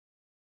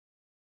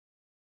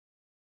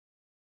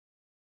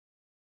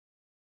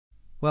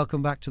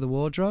Welcome back to the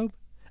wardrobe.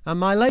 And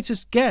my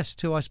latest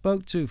guest, who I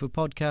spoke to for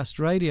podcast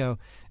radio,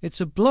 it's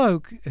a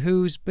bloke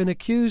who's been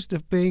accused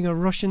of being a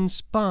Russian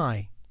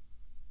spy.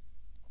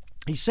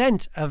 He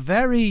sent a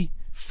very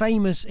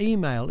famous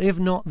email, if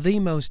not the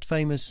most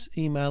famous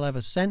email ever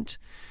sent,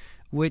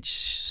 which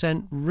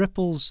sent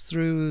ripples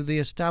through the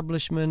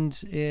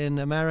establishment in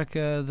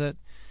America that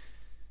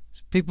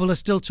people are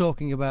still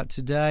talking about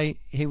today.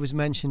 He was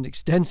mentioned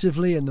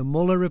extensively in the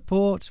Mueller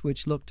report,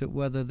 which looked at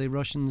whether the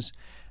Russians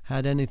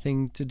had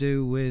anything to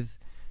do with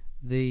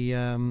the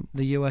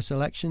US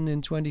election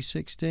in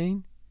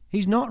 2016.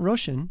 He's not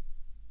Russian.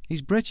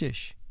 He's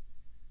British.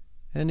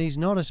 And he's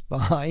not a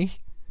spy.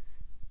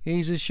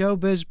 He's a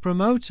showbiz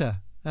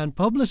promoter and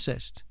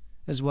publicist,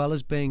 as well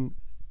as being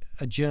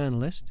a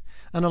journalist.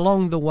 And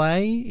along the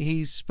way,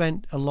 he's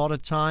spent a lot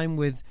of time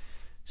with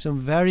some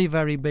very,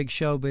 very big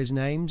showbiz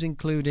names,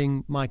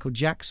 including Michael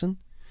Jackson,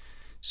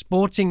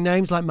 sporting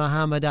names like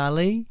Muhammad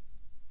Ali.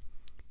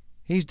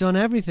 He's done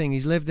everything.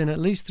 He's lived in at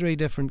least 3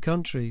 different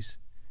countries.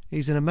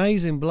 He's an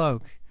amazing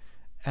bloke,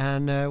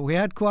 and we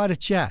had quite a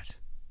chat.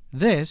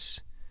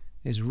 This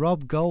is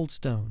Rob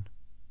Goldstone.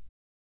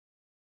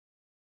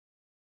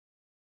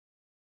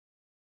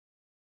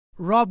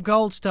 Rob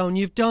Goldstone,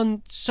 you've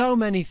done so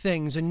many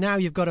things, and now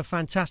you've got a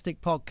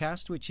fantastic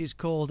podcast, which is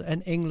called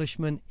An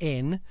Englishman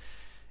In.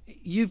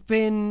 You've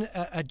been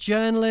a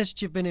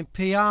journalist, you've been in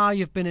PR,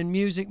 you've been in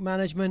music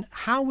management.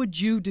 How would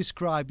you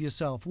describe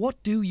yourself?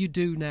 What do you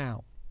do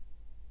now?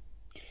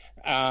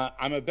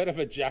 I'm a bit of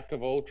a jack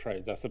of all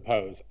trades, I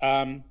suppose.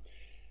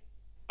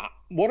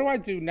 What do I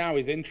do now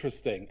is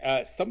interesting.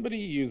 Somebody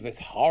used this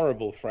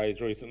horrible phrase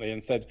recently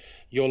and said,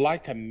 you're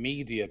like a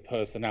media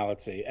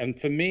personality. And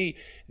for me,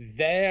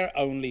 they're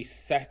only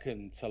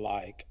second to,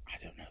 like, I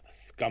don't know, the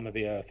scum of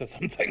the earth or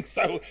something.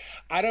 So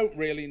I don't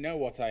really know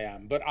what I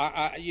am. But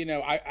I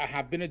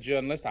have been a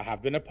journalist. I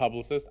have been a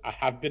publicist. I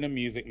have been a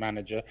music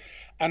manager.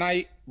 And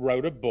I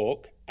wrote a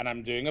book, and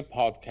I'm doing a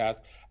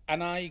podcast.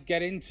 And I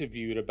get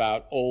interviewed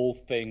about all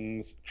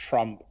things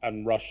Trump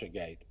and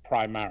RussiaGate,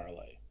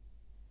 primarily.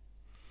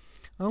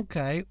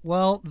 Okay,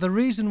 well, the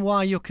reason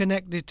why you're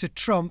connected to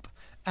Trump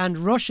and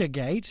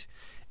RussiaGate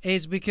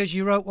is because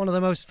you wrote one of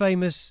the most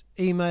famous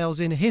emails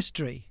in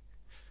history.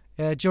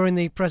 During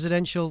the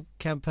presidential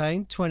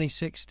campaign,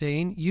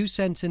 2016, you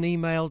sent an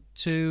email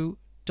to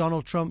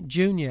Donald Trump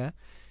Jr.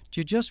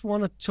 Do you just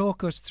want to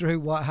talk us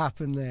through what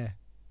happened there?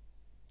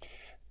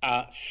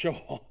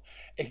 Sure.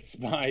 It's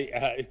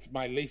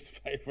my least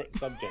favorite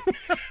subject.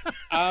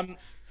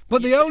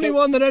 But the only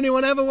one that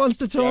anyone ever wants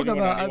to talk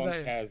about.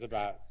 Anyone cares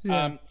about.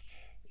 Yeah.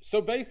 So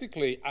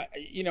basically,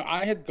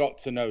 I had got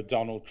to know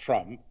Donald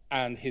Trump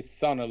and his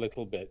son a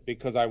little bit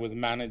because I was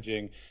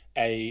managing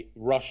a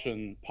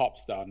Russian pop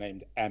star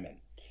named Emin.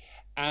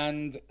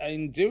 And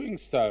in doing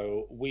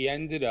so, we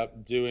ended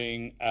up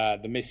doing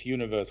the Miss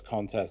Universe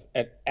contest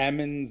at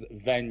Emin's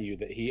venue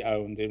that he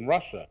owned in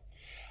Russia.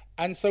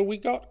 And so we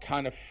got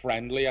kind of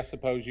friendly, I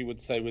suppose you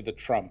would say, with the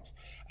Trumps.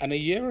 And a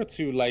year or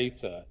two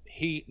later,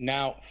 he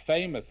now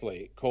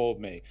famously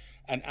called me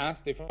and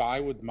asked if I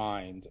would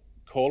mind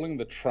calling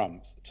the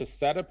Trumps to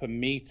set up a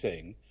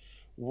meeting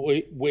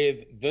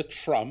with the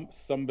Trumps,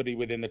 somebody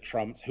within the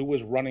Trumps who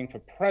was running for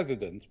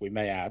president, we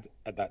may add,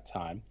 at that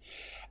time,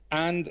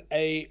 and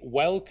a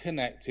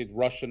well-connected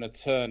Russian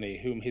attorney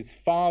whom his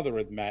father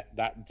had met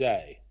that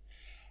day,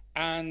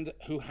 and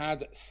who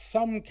had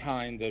some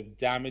kind of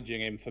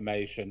damaging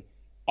information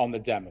on the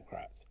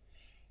Democrats.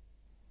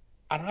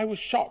 And I was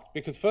shocked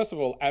because, first of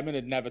all, Emin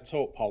had never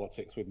talked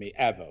politics with me,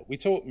 ever. We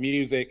talked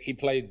music, he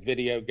played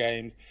video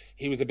games,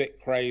 he was a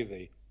bit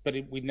crazy, but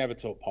we never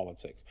talked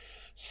politics.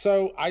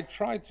 So I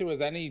tried to,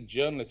 as any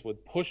journalist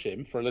would, push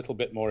him for a little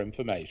bit more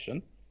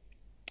information.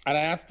 And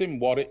I asked him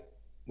what it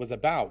was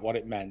about, what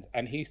it meant.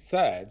 And he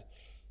said,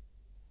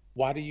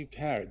 why do you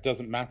care? It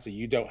doesn't matter.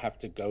 You don't have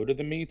to go to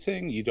the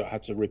meeting. You don't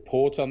have to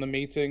report on the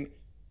meeting.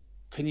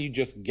 Can you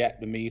just get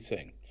the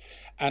meeting?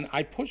 And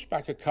I pushed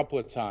back a couple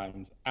of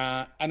times.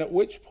 And at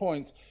which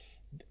point,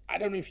 I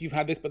don't know if you've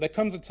had this, but there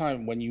comes a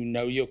time when you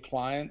know your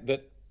client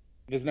that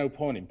there's no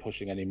point in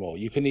pushing anymore.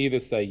 You can either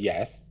say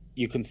yes,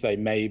 you can say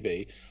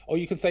maybe, or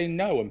you can say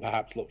no and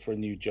perhaps look for a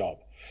new job.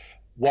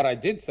 What I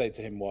did say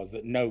to him was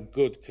that no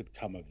good could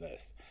come of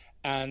this.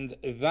 And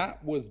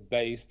that was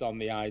based on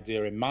the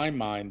idea in my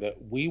mind that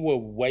we were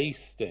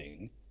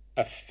wasting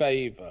a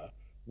favor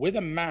with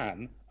a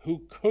man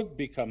who could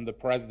become the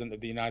president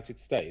of the United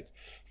States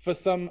for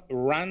some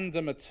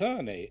random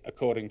attorney,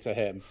 according to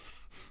him,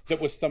 that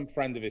was some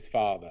friend of his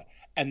father.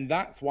 And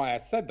that's why I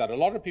said that. A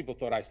lot of people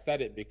thought I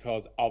said it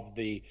because of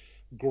the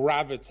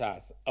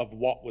gravitas of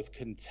what was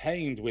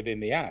contained within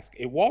the ask.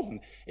 It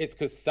wasn't. It's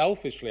because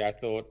selfishly I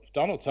thought, if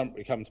Donald Trump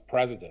becomes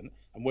president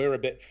and we're a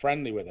bit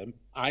friendly with him,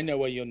 I know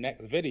where your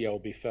next video will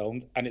be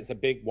filmed, and it's a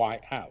big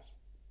White House.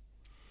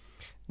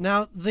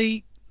 Now,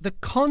 the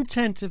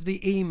content of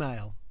the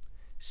email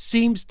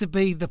seems to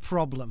be the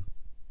problem.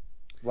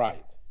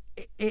 Right.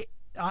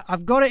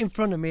 I've got it in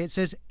front of me. It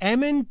says,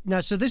 Emin.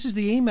 Now, so this is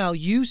the email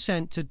you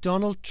sent to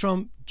Donald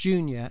Trump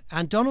Jr.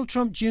 and Donald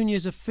Trump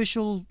Jr.'s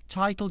official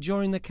title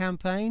during the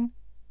campaign.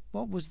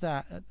 What was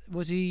that?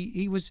 Was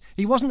he wasn't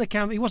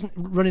he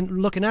wasn't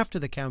looking after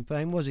the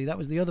campaign, was he? That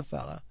was the other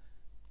fella.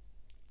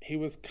 He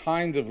was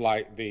kind of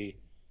like the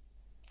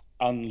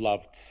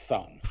unloved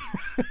son.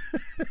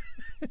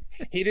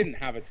 He didn't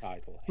have a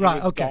title. He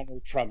was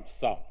Donald Trump's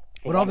son.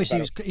 But obviously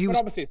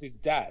obviously it's his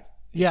dad.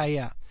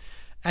 Yeah.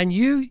 And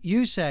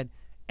you said,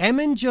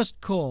 Emin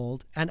just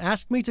called and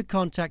asked me to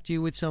contact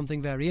you with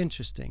something very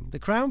interesting. The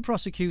Crown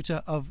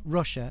Prosecutor of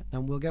Russia,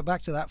 and we'll get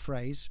back to that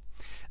phrase,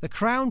 the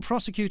Crown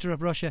Prosecutor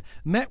of Russia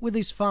met with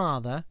his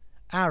father,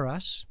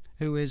 Aras,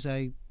 who is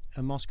a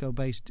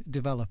Moscow-based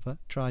developer,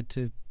 tried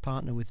to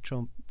partner with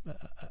Trump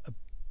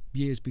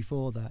years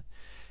before that.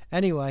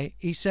 Anyway,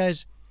 he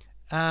says,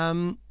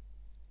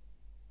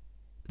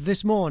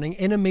 this morning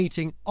in a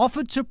meeting,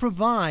 offered to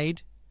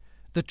provide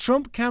the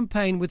Trump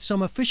campaign with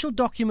some official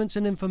documents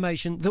and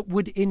information that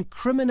would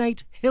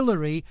incriminate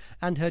Hillary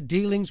and her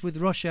dealings with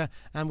Russia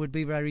and would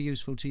be very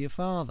useful to your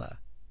father.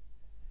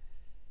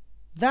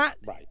 That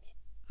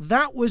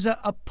was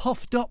a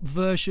puffed up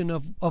version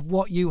of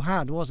what you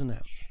had, wasn't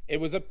it?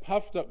 It was a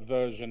puffed up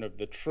version of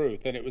the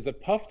truth, and it was a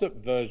puffed up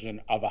version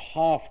of a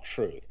half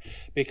truth,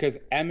 because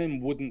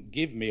Emin wouldn't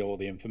give me all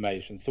the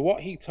information. So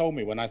what he told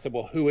me when I said,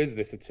 well, who is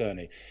this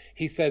attorney?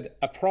 He said,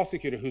 a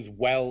prosecutor who's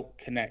well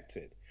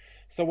connected.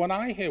 So when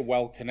I hear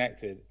well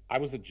connected, I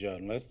was a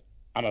journalist,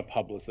 I'm a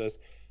publicist.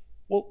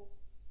 Well,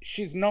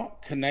 she's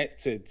not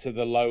connected to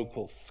the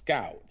local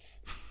Scouts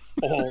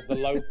or the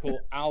local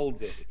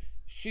Aldi.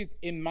 She's,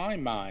 in my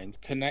mind,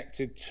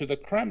 connected to the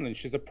Kremlin.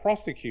 She's a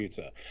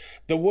prosecutor.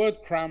 The word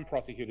Crown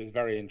Prosecutor is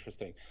very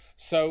interesting.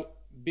 So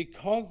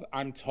because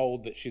I'm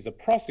told that she's a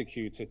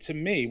prosecutor, to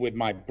me, with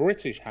my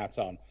British hat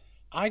on,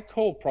 I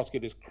call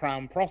prosecutors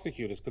Crown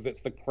Prosecutors because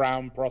it's the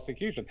Crown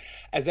prosecution.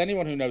 As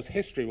anyone who knows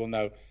history will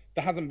know,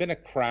 there hasn't been a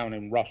crown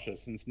in Russia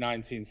since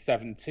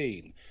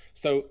 1917.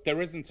 So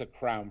there isn't a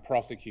Crown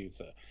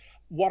Prosecutor.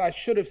 What I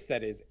should have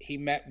said is he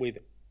met with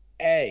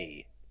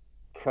a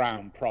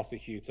Crown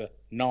Prosecutor,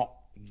 not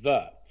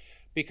the.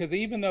 Because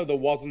even though there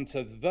wasn't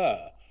a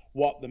the,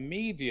 what the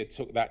media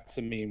took that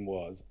to mean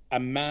was a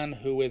man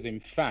who is in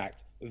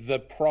fact the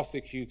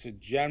Prosecutor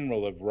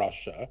General of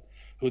Russia,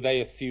 who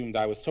they assumed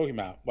I was talking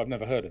about. Well, I've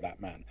never heard of that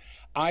man.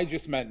 I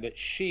just meant that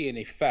she, in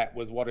effect,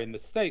 was what in the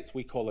States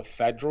we call a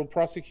federal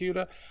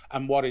prosecutor,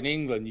 and what in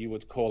England you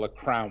would call a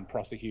Crown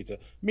Prosecutor,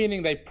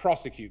 meaning they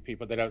prosecute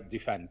people, they don't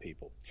defend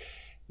people.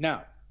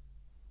 Now,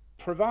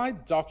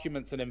 provide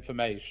documents and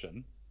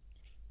information.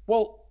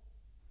 Well,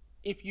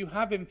 if you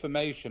have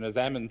information, as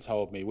Emin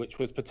told me, which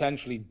was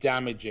potentially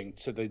damaging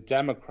to the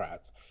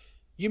Democrats,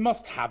 you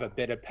must have a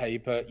bit of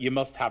paper, you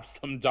must have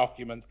some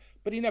documents,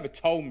 but he never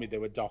told me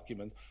there were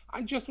documents.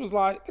 I just was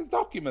like, there's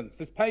documents,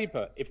 there's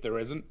paper. If there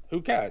isn't,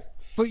 who cares?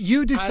 But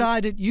you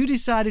decided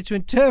to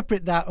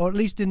interpret that, or at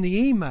least in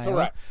the email,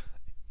 correct,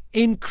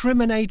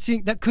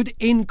 that could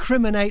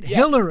incriminate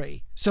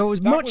Hillary. So it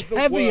was much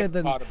heavier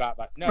than... That was the worst part about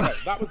that. No,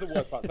 that was the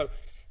worst part. So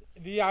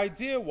the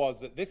idea was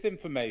that this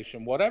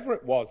information, whatever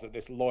it was that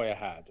this lawyer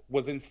had,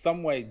 was in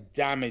some way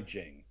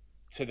damaging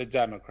to the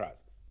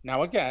Democrats.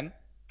 Now, again,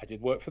 I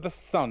did work for the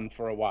Sun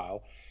for a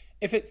while.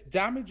 If it's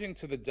damaging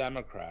to the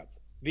Democrats,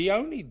 the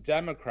only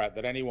Democrat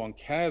that anyone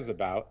cares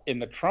about in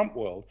the Trump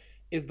world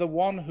is the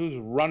one who's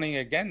running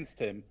against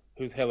him,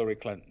 who's Hillary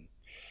Clinton.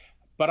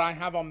 But I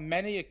have on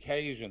many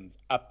occasions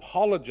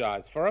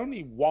apologized for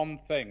only one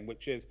thing,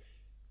 which is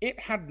it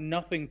had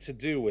nothing to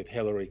do with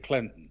Hillary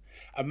Clinton.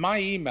 And my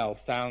email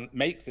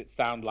makes it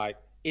sound like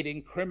it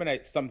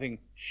incriminates something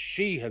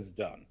she has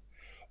done.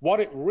 What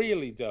it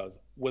really does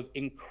was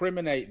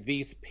incriminate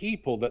these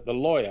people, that the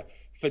lawyer,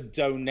 for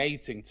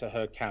donating to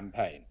her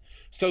campaign.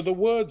 So the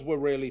words were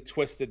really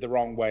twisted the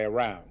wrong way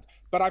around.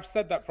 But I've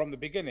said that from the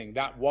beginning.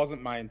 That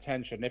wasn't my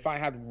intention. If I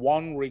had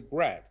one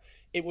regret,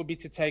 it would be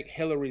to take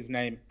Hillary's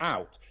name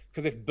out.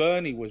 Because if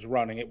Bernie was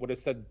running, it would have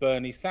said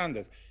Bernie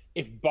Sanders.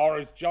 If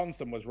Boris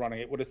Johnson was running,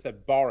 it would have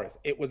said Boris.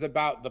 It was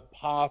about the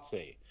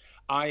party.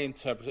 I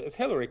interpret it as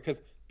Hillary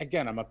because,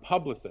 again, I'm a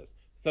publicist.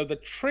 So the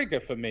trigger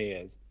for me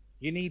is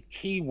you need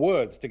key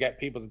words to get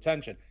people's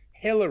attention.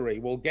 Hillary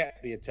will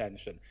get the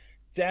attention.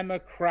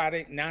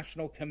 Democratic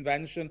National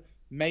Convention,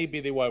 maybe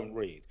they won't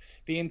read.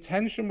 The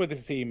intention with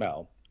this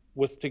email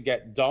was to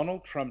get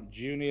Donald Trump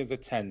Jr.'s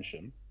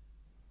attention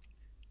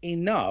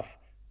enough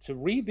to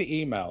read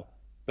the email,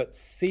 but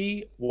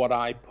see what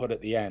I put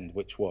at the end,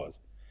 which was,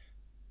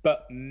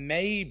 but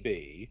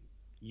maybe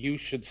you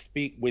should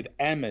speak with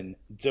Emin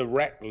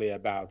directly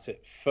about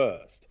it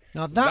first.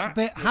 Now that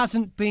bit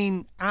hasn't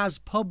been as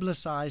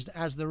publicized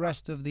as the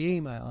rest of the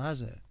email,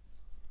 has it?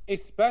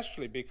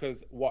 Especially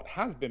because what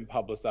has been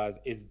publicized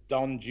is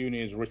Don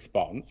Jr.'s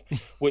response,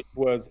 which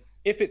was,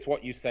 if it's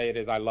what you say it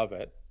is, I love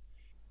it.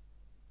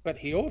 But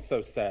he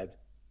also said,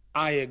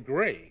 I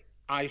agree.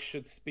 I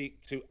should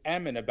speak to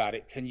Emin about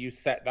it. Can you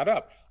set that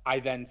up? I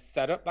then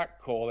set up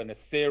that call in a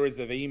series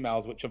of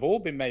emails, which have all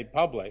been made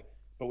public,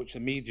 but which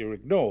the media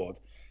ignored,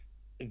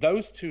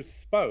 those two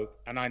spoke,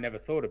 and I never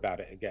thought about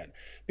it again.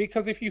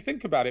 Because if you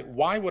think about it,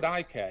 why would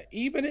I care?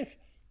 Even if,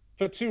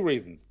 for two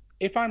reasons.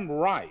 If I'm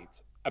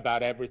right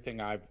about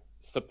everything I've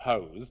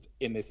supposed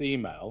in this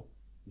email,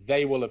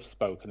 they will have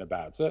spoken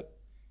about it.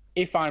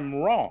 If I'm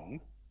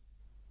wrong,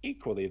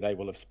 equally, they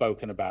will have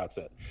spoken about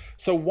it.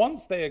 So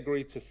once they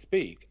agreed to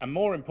speak, and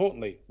more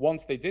importantly,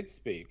 once they did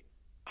speak,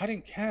 I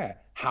didn't care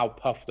how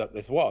puffed up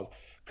this was,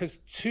 because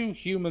two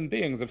human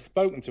beings have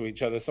spoken to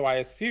each other. So I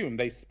assume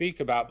they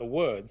speak about the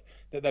words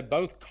that they're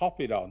both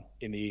copied on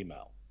in the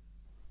email.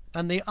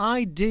 And the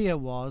idea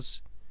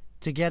was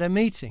to get a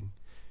meeting.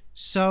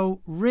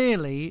 So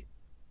really,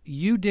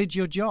 you did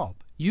your job.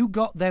 You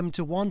got them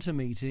to want a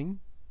meeting,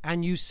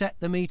 and you set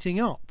the meeting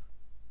up.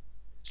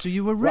 So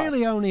you were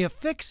really only a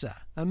fixer,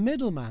 a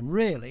middleman,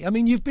 really. I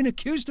mean, you've been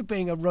accused of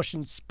being a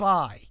Russian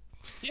spy.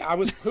 Yeah, I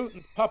was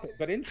Putin's puppet.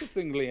 But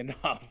interestingly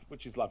enough,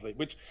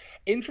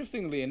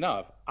 interestingly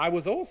enough, I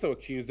was also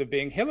accused of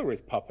being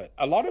Hillary's puppet.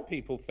 A lot of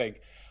people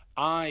think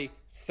I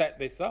set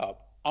this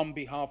up on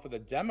behalf of the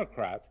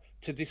Democrats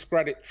to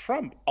discredit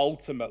Trump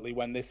ultimately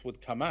when this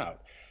would come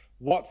out.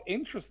 What's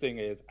interesting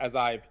is, as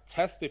I've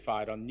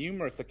testified on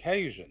numerous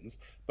occasions,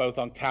 both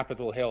on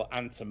Capitol Hill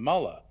and to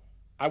Mueller,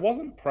 I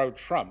wasn't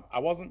pro-Trump. I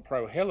wasn't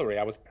pro-Hillary.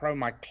 I was pro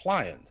my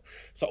client.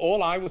 So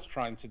all I was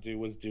trying to do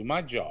was do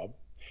my job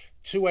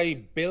to a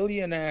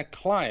billionaire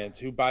client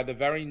who, by the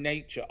very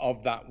nature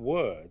of that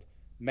word,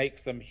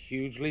 makes them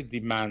hugely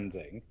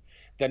demanding.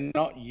 They're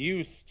not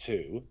used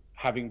to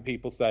having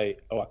people say,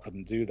 oh, I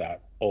couldn't do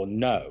that, or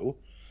no.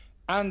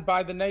 And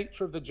by the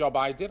nature of the job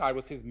I did, I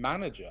was his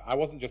manager. I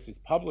wasn't just his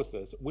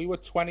publicist. We were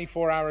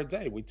 24-hour a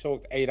day. We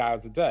talked 8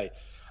 hours a day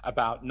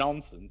about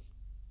nonsense.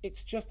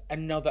 It's just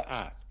another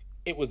ask.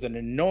 It was an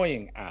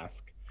annoying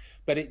ask,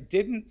 but it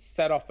didn't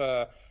set off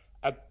a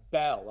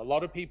bell. A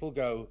lot of people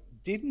go,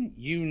 didn't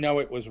you know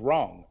it was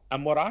wrong?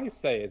 And what I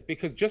say is,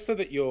 because just so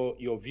that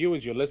your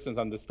viewers, your listeners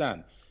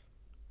understand,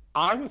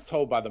 I was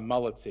told by the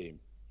Mueller team,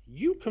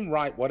 you can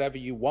write whatever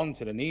you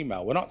want in an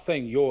email. We're not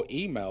saying your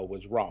email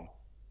was wrong.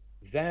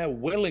 Their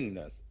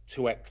willingness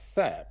to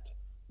accept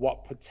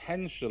what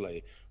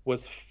potentially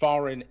was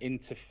foreign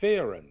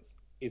interference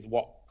is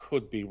what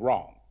could be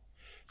wrong.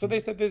 So they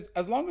said,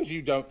 as long as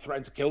you don't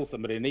threaten to kill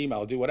somebody in an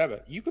email, do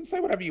whatever, you can say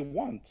whatever you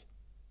want.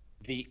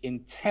 The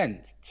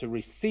intent to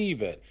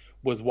receive it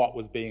was what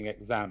was being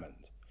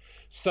examined.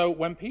 So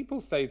when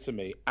people say to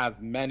me, as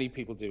many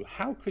people do,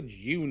 how could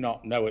you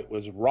not know it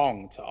was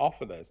wrong to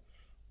offer this?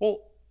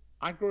 Well,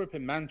 I grew up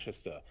in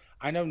Manchester.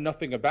 I know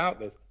nothing about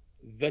this.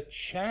 The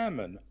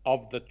chairman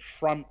of the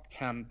Trump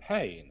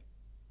campaign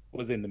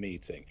was in the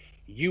meeting.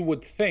 You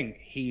would think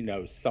he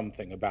knows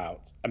something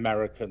about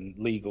American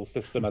legal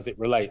system as it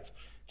relates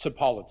to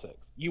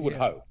politics. You would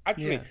hope.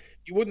 Actually,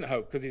 you wouldn't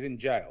hope, because he's in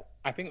jail.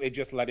 I think they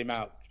just let him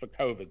out for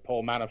COVID,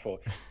 Paul Manafort,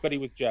 but he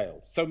was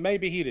jailed. So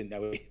maybe he didn't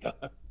know either.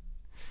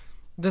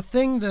 The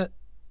thing that,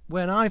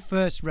 when I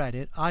first read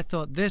it, I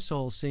thought this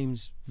all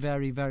seems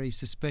very, very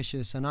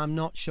suspicious, and I'm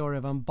not sure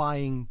if I'm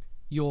buying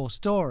your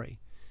story.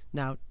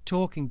 Now,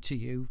 talking to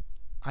you,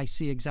 I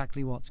see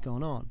exactly what's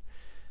going on.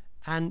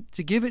 And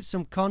to give it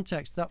some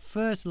context, that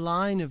first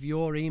line of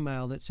your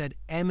email that said,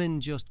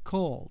 Emin just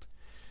called.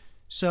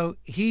 So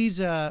he's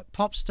a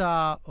pop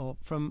star or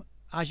from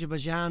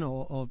Azerbaijan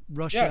or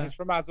Russia. Yeah, he's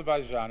from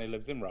Azerbaijan. He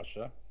lives in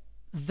Russia.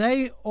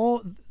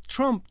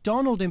 Trump,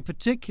 Donald in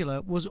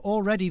particular, was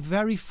already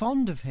very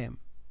fond of him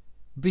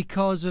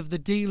because of the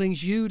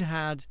dealings you'd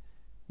had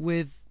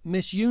with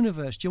Miss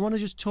Universe. Do you want to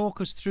just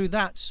talk us through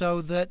that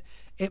so that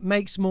it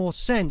makes more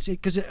sense?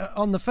 Because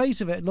on the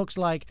face of it, it looks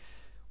like,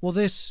 well,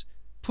 this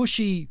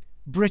pushy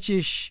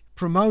British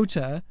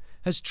promoter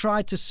has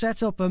tried to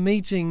set up a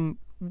meeting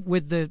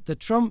with the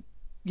Trump,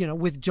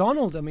 with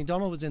Donald. I mean,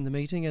 Donald was in the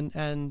meeting,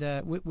 and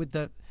with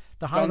the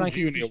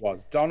high-ranking... Donald Jr.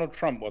 was. Donald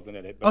Trump wasn't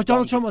in it. But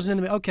Donald Trump wasn't in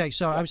the meeting. Okay,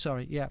 sorry, I'm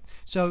sorry, yeah.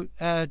 So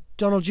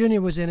Donald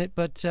Jr. was in it,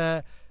 but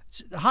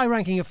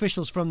high-ranking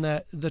officials from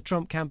the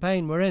Trump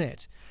campaign were in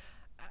it.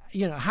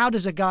 How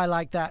does a guy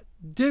like that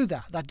do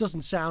that? It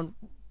doesn't sound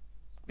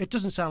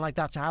like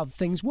that's how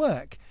things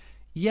work.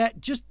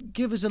 Yet, just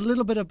give us a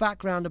little bit of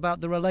background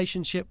about the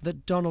relationship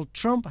that Donald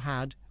Trump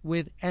had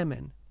with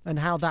Emin and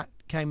how that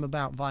came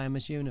about via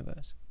Miss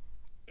Universe.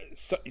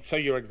 So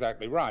you're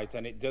exactly right,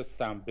 and it does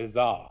sound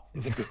bizarre.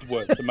 It's a good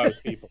word to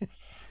most people.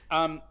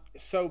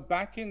 So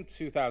back in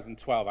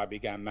 2012, I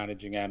began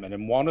managing Emin,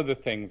 and one of the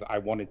things I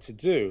wanted to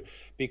do,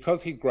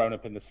 because he'd grown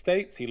up in the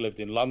States, he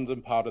lived in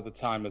London part of the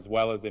time as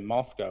well as in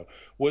Moscow,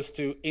 was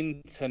to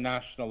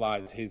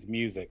internationalize his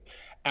music.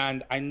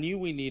 And I knew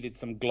we needed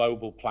some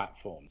global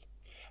platforms.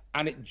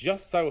 And it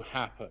just so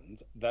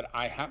happened that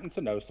I happened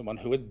to know someone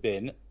who had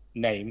been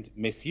named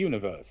Miss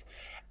Universe.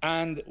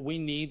 And we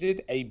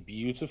needed a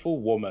beautiful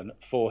woman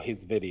for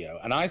his video.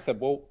 And I said,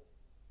 well,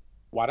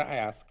 why don't I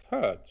ask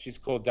her? She's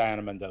called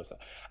Diana Mendoza.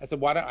 I said,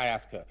 why don't I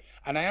ask her?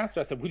 And I asked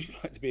her, I said, would you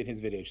like to be in his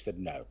video? She said,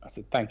 no. I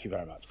said, thank you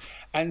very much.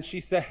 And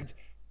she said,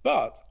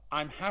 but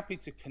I'm happy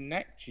to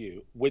connect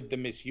you with the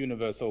Miss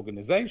Universe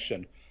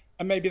organization,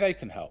 and maybe they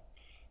can help.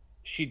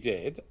 She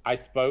did. I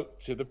spoke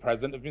to the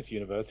president of Miss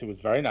Universe, who was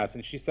very nice,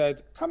 and she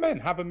said, "Come in,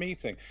 have a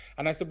meeting."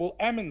 And I said, "Well,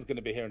 Emin's going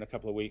to be here in a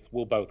couple of weeks.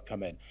 We'll both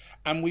come in."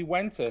 And we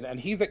went in, and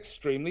he's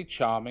extremely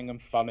charming and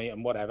funny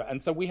and whatever.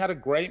 And so we had a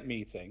great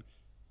meeting,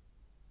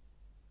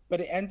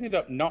 but it ended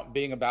up not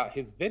being about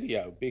his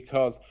video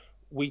because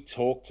we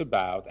talked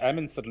about,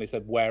 Emin suddenly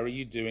said, "Where are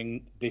you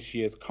doing this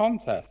year's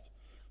contest?"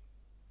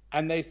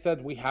 And they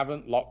said, "We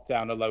haven't locked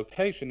down a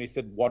location." He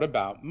said, "What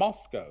about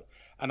Moscow?"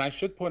 And I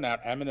should point out,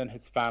 Emin and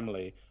his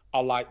family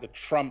are like the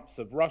Trumps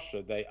of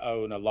Russia. They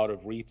own a lot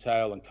of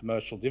retail and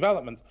commercial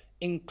developments,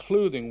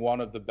 including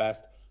one of the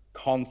best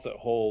concert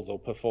halls or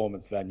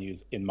performance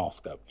venues in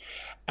Moscow.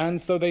 And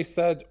so they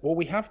said, "Well,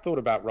 we have thought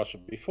about Russia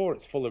before.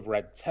 It's full of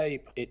red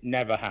tape. It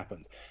never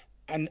happens."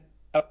 And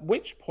at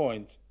which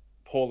point,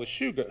 Paula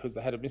Shugart, who's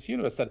the head of Miss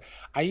Universe, said,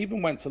 "I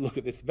even went to look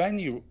at this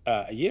venue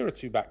a year or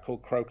two back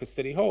called Crocus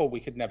City Hall.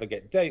 We could never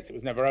get dates. It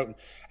was never open."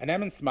 And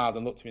Emin smiled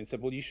and looked at me and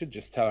said, "Well, you should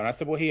just tell her." And I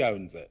said, "Well, he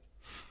owns it."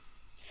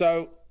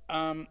 So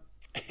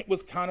it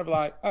was kind of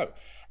like, oh.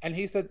 And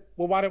he said,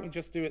 "Well, why don't we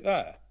just do it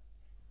there?"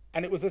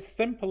 And it was as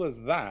simple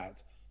as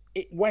that.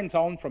 It went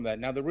on from there.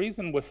 Now, the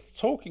reason we're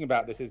talking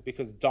about this is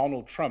because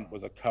Donald Trump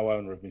was a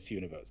co-owner of Miss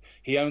Universe.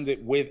 He owned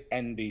it with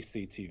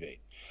NBC TV.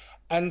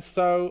 And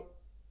so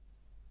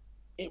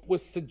it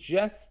was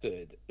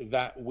suggested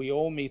that we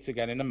all meet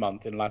again in a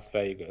month in Las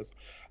Vegas.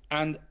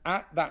 And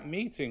at that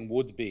meeting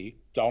would be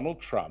Donald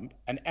Trump,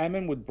 and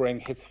Emin would bring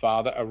his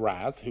father,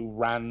 Araz, who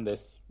ran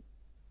this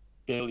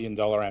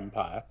billion-dollar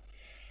empire.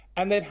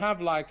 And they'd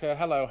have like a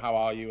 "hello, how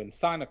are you?" and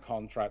sign a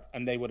contract.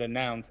 And they would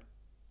announce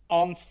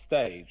on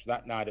stage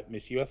that night at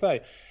Miss USA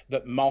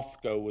that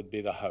Moscow would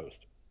be the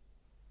host.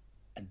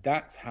 And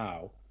that's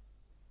how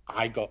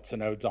I got to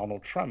know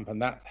Donald Trump.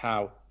 And that's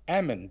how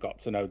Emin got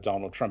to know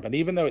Donald Trump. And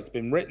even though it's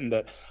been written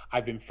that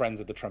I've been friends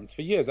with the Trumps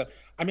for years,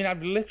 I mean,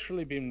 I've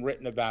literally been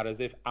written about as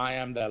if I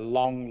am their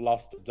long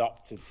lost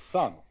adopted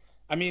son.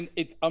 I mean,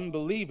 it's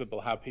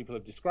unbelievable how people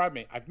have described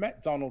me. I've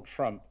met Donald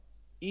Trump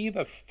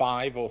either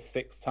 5 or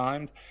 6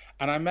 times,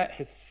 and I met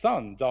his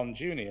son, Don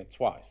Jr.,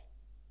 twice.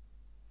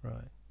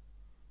 Right.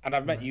 And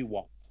I've met you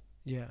once.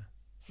 Yeah.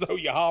 So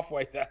you're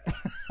halfway there.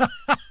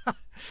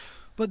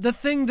 But the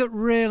thing that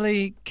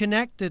really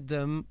connected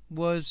them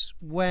was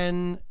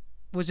in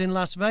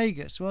Las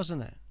Vegas,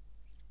 wasn't it?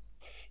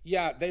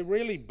 Yeah, they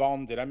really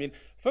bonded. I mean,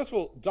 first of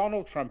all,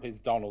 Donald Trump is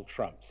Donald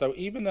Trump. So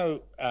even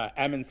though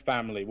Emin's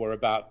family were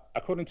about,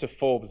 according to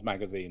Forbes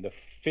magazine, the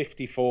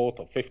 54th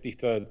or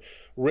 53rd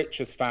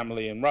richest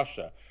family in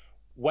Russia,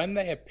 when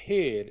they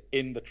appeared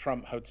in the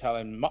Trump Hotel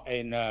in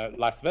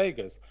Las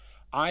Vegas,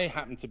 I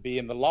happened to be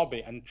in the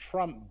lobby, and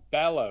Trump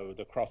bellowed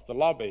across the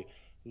lobby,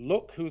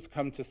 "Look who's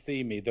come to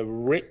see me, the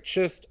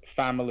richest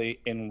family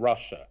in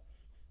Russia."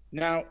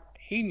 Now,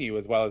 he knew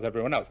as well as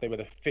everyone else they were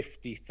the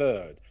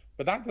 53rd.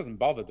 But that doesn't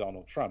bother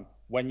Donald Trump.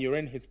 When you're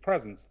in his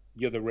presence,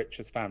 you're the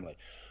richest family.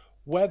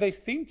 Where they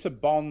seemed to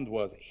bond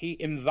was he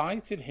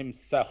invited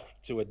himself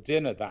to a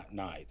dinner that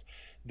night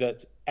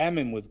that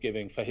Emin was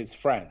giving for his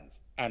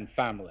friends and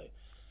family.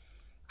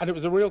 And it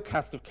was a real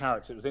cast of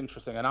characters. It was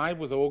interesting. And I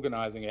was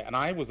organizing it. And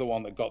I was the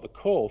one that got the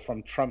call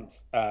from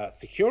Trump's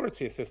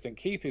security assistant,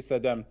 Keith, who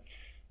said,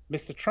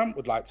 "Mr. Trump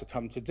would like to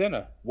come to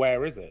dinner.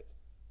 Where is it?"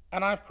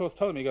 And I, of course,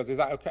 told him. He goes, "Is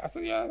that okay?" I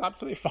said, "Yeah,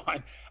 absolutely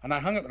fine." And I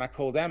hung up and I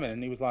called Emin,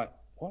 and he was like,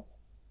 "What?"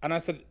 And I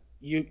said,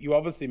 you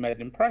obviously made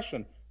an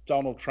impression.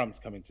 Donald Trump's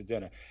coming to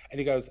dinner." And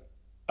he goes,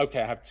 "Okay,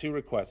 I have 2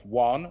 requests.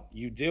 1,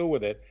 you deal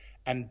with it.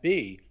 And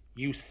B,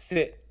 you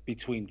sit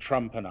between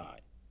Trump and I."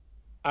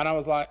 And I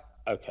was like,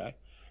 okay.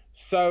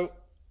 So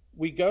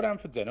we go down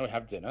for dinner, we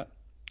have dinner.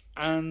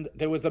 And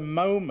there was a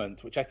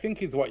moment, which I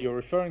think is what you're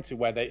referring to,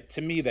 where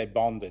they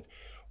bonded,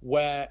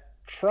 where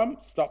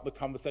Trump stopped the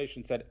conversation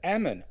and said,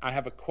 "Emin, I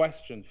have a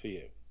question for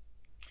you.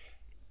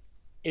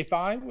 If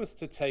I was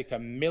to take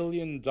 $1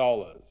 million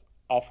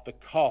off the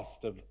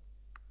cost of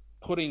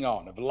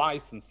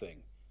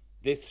licensing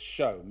this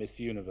show, Miss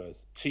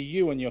Universe, to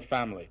you and your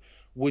family,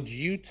 would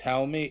you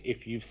tell me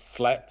if you've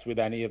slept with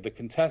any of the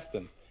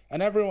contestants?"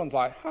 And everyone's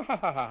like, "Ha ha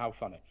ha ha, how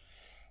funny."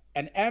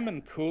 And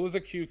Emin, cool as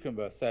a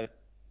cucumber, said,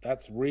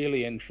 "That's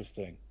really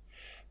interesting.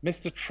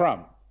 Mr.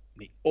 Trump,"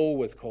 and he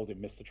always called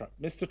him Mr. Trump,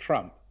 "Mr.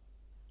 Trump,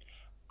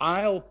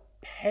 I'll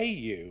pay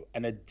you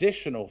an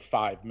additional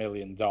 $5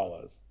 million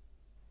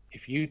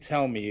if you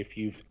tell me if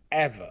you've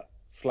ever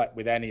slept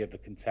with any of the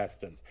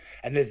contestants."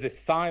 And there's this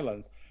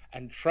silence,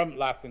 and Trump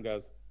laughs and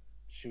goes,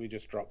 "Should we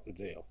just drop the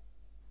deal?"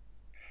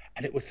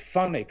 And it was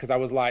funny because I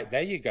was like,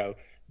 there you go.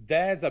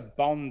 There's a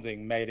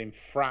bonding made in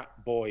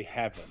frat boy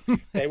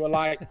heaven. They were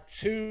like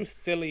 2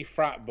 silly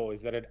frat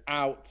boys that had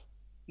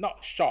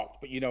not shocked,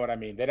 but you know what I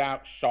mean. They'd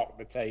outshocked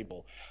the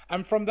table.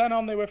 And from then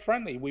on, they were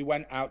friendly. We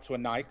went out to a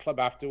nightclub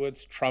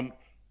afterwards. Trump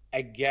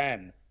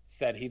again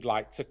said he'd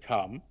like to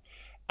come.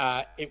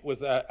 It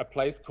was a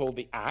place called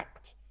the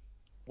Act,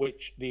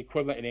 which the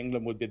equivalent in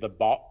England would be the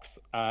Box.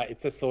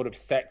 It's a sort of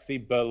sexy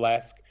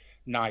burlesque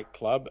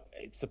nightclub.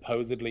 It's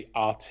supposedly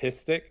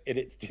artistic in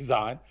its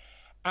design.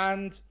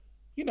 And,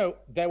 you know,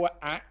 there were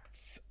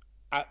acts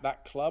at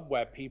that club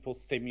where people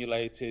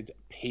simulated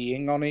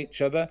peeing on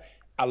each other.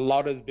 A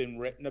lot has been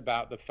written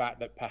about the fact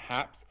that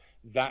perhaps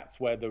that's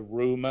where the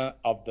rumor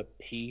of the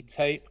pee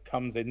tape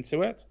comes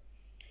into it.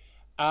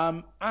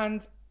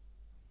 And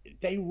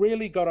they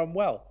really got on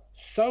well,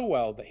 so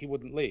well that he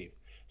wouldn't leave.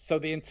 So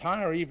the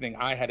entire evening,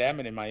 I had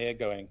Emin in my ear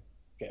going,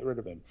 get rid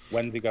of him.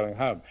 When's he going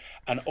home?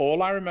 And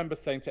all I remember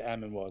saying to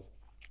Emin was,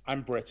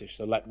 I'm British,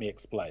 so let me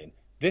explain.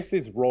 This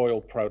is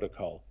royal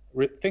protocol.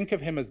 Think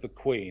of him as the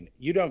Queen.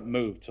 You don't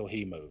move till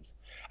he moves.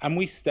 And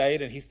we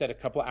stayed, and he stayed a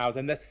couple of hours.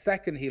 And the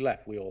second he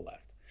left, we all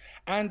left.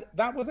 And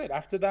that was it.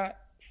 After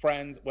that,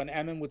 friends, when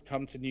Emin would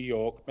come to New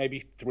York,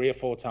 maybe 3 or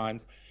 4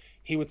 times,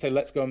 he would say,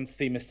 let's go and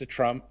see Mr.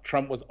 Trump.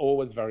 Trump was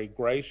always very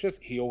gracious.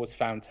 He always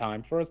found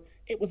time for us.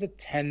 It was a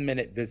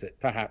 10-minute visit,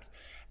 perhaps.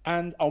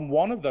 And on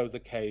one of those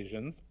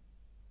occasions,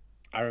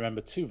 I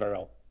remember 2 very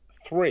well,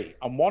 3.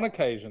 On one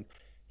occasion,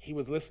 he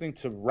was listening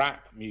to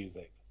rap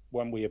music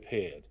when we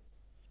appeared.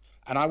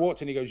 And I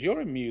walked in, he goes,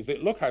 you're in music.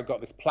 Look, I've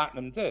got this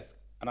platinum disc.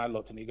 And I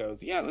looked and he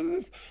goes, yeah,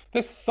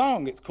 this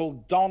song, it's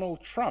called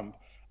Donald Trump.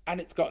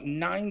 And it's got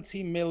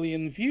 90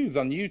 million views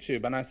on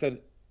YouTube. And I said,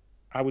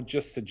 I would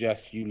just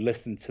suggest you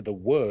listen to the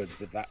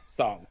words of that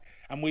song.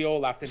 And we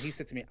all laughed. And he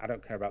said to me, I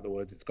don't care about the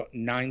words. It's got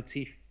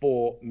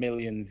 94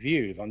 million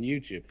views on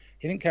YouTube.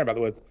 He didn't care about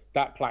the words.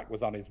 That plaque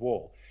was on his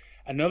wall.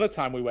 Another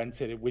time we went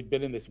in, we'd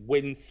been in this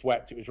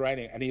windswept, it was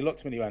raining. And he looked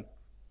at me and he went,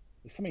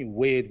 there's something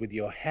weird with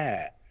your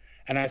hair.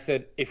 And I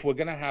said, if we're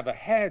going to have a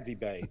hair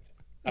debate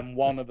and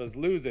one of us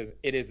loses,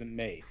 it isn't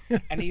me.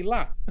 And he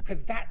laughed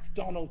because that's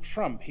Donald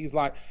Trump. He's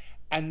like,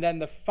 and then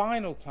the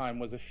final time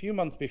was a few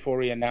months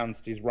before he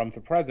announced his run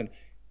for president.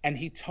 And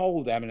he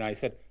told Emin and I,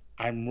 said,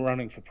 I'm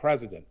running for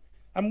president.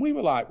 And we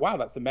were like, wow,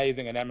 that's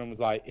amazing. And Emin was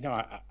like, you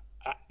know,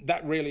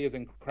 that really is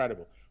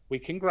incredible. We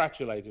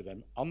congratulated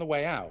him. On the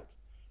way out,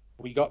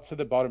 we got to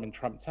the bottom in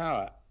Trump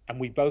Tower and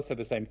we both said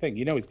the same thing.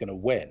 You know, he's going to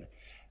win.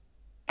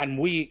 And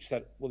we each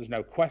said, well, there's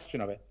no question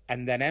of it.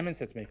 And then Emin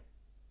said to me,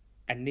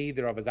 and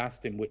neither of us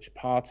asked him which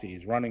party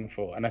he's running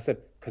for. And I said,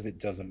 because it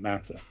doesn't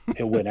matter.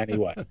 He'll win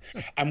anyway.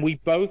 And we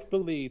both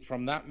believed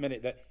from that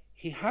minute that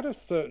he had a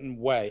certain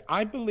way.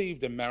 I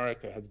believed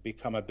America has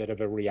become a bit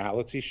of a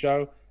reality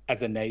show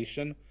as a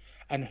nation.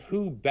 And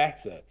who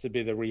better to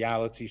be the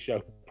reality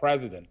show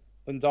president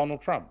than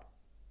Donald Trump?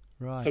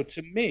 Right. So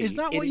to me... Is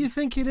that what you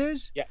think it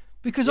is? Yeah.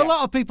 Because a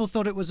lot of people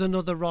thought it was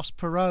another Ross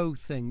Perot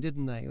thing,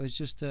 didn't they? It was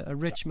just a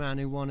rich man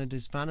who wanted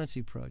his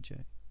vanity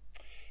project.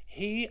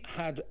 He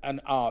had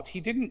an art. He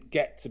didn't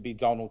get to be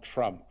Donald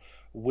Trump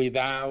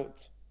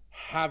without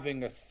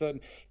having a certain...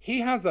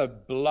 He has a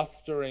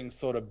blustering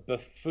sort of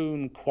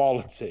buffoon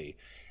quality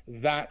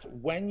that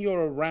when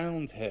you're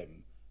around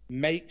him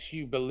makes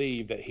you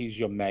believe that he's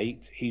your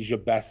mate, he's your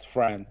best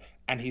friend,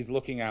 and he's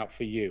looking out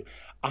for you.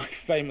 I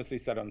famously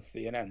said on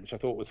CNN, which I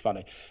thought was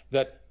funny,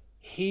 that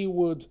he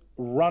would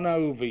run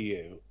over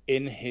you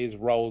in his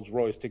Rolls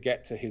Royce to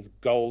get to his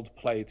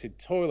gold-plated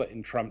toilet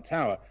in Trump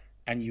Tower,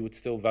 and you would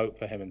still vote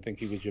for him and think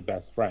he was your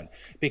best friend,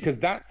 because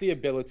that's the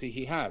ability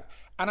he has.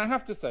 And I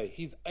have to say,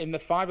 he's in the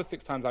 5 or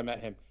 6 times I met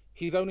him,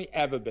 he's only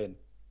ever been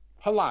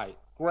polite,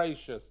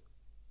 gracious,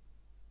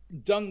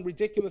 done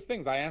ridiculous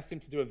things. I asked him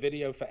to do a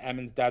video for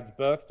Emin's dad's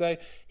birthday.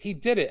 He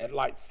did it at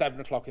like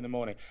 7 o'clock in the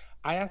morning.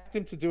 I asked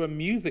him to do a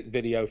music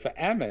video for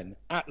Emin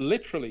at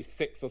literally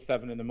 6 or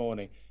 7 in the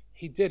morning.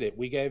 He did it.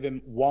 We gave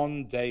him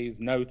 1 day's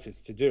notice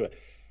to do it.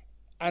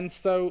 And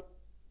so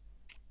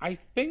I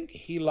think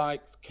he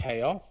likes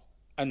chaos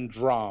and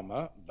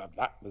drama.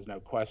 That there's no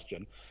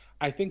question.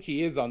 I think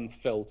he is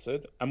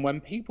unfiltered. And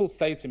when people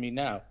say to me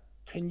now,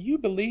 can you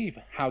believe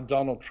how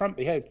Donald Trump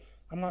behaves?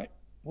 I'm like,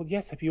 well,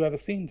 yes, have you ever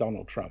seen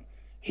Donald Trump?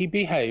 He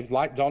behaves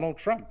like Donald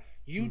Trump.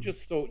 You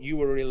just thought you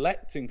were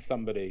electing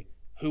somebody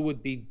who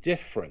would be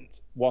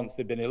different once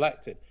they've been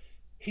elected.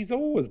 He's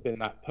always been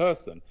that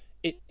person.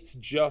 It's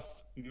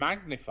just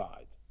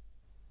magnified.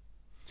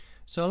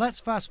 So let's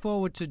fast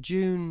forward to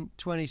June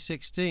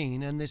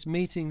 2016 and this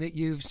meeting that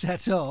you've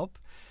set up.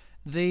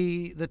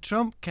 The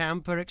Trump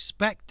camp are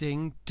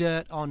expecting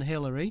dirt on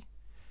Hillary.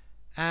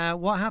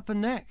 What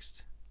happened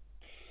next?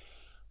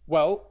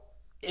 Well,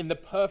 in the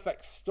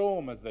perfect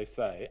storm, as they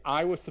say,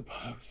 I was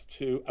supposed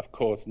to, of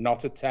course,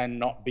 not attend,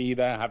 not be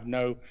there, have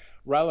no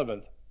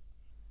relevance.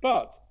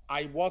 But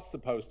I was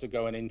supposed to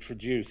go and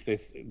introduce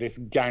this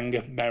gang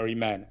of merry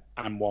men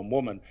and one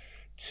woman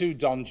to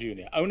Don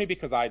Jr., only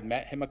because I'd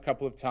met him a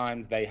couple of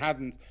times, they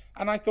hadn't,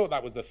 and I thought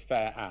that was a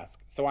fair ask.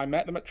 So I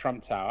met them at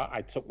Trump Tower,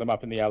 I took them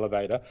up in the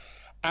elevator,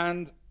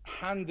 and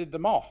handed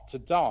them off to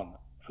Don,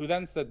 who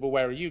then said, well,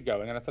 where are you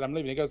going? And I said, I'm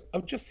leaving. He goes,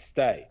 oh, just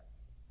stay.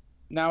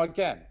 Now,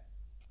 again,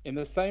 in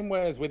the same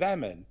way as with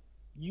Emin,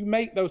 you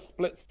make those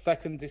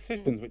split-second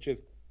decisions, which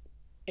is,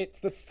 it's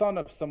the son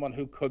of someone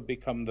who could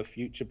become the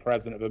future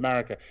president of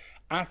America.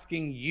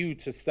 Asking you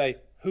to stay,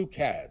 who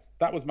cares?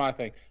 That was my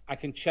thing. I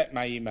can check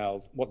my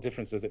emails. What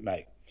difference does it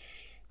make?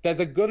 There's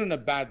a good and a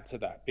bad to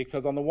that,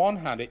 because on the one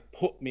hand, it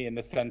put me in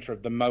the center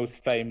of the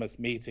most famous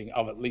meeting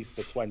of at least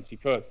the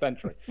 21st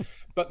century.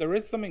 But there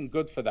is something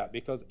good for that,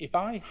 because if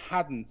I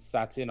hadn't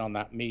sat in on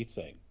that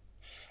meeting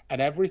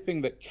and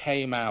everything that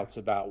came out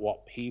about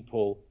what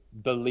people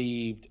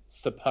believed,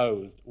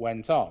 supposed,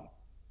 went on.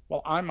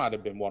 Well, I might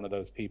have been one of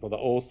those people that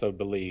also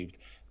believed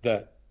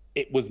that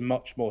it was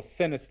much more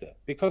sinister.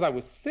 Because I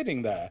was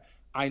sitting there,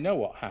 I know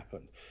what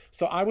happened.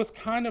 So I was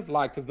kind of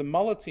like, as the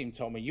Mueller team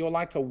told me, you're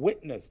like a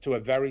witness to a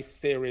very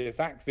serious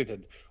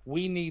accident.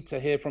 We need to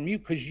hear from you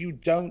because you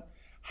don't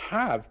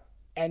have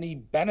any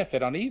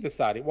benefit on either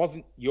side. It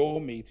wasn't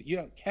your meeting. You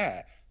don't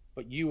care,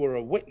 but you were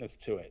a witness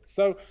to it.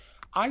 So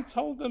I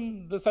told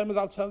them the same as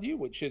I'll tell you,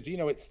 which is,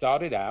 it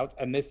started out,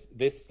 and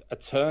this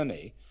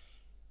attorney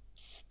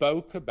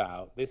spoke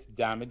about this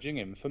damaging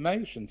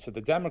information to the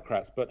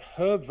Democrats, but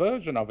her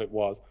version of it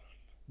was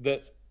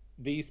that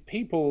these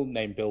people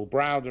named Bill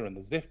Browder and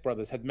the Ziff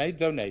brothers had made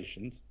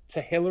donations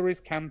to Hillary's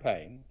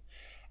campaign,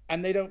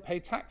 and they don't pay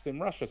tax in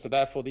Russia, so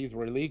therefore these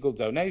were illegal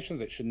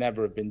donations. It should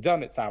never have been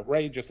done. It's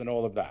outrageous and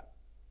all of that.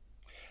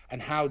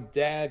 And how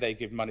dare they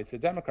give money to the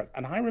Democrats?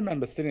 And I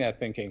remember sitting there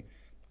thinking,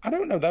 I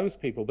don't know those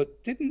people,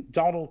 but didn't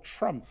Donald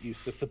Trump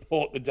used to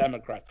support the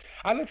Democrats?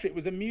 It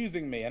was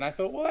amusing me. And I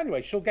thought, well,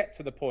 anyway, she'll get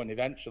to the point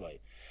eventually.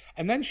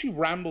 And then she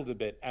rambled a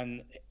bit,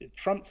 and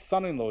Trump's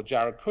son-in-law,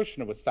 Jared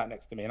Kushner, was sat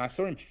next to me, and I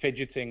saw him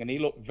fidgeting, and he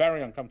looked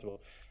very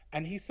uncomfortable.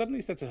 And he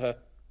suddenly said to her,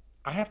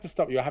 I have to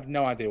stop you. I have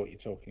no idea what you're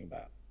talking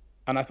about.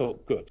 And I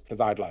thought, good, because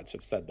I'd like to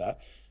have said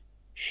that.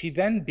 She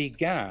then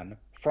began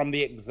from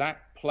the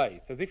exact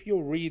place, as if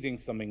you're reading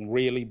something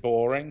really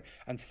boring,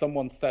 and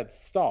someone said,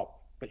 stop.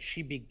 But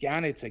she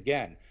began it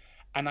again.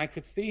 And I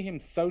could see him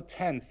so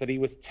tense that he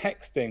was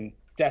texting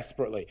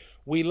desperately.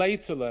 We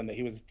later learned that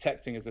he was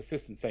texting his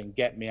assistant saying,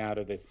 get me out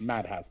of this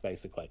madhouse,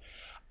 basically.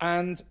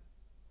 And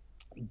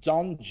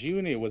Don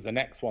Jr. was the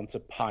next one to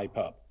pipe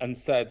up and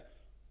said,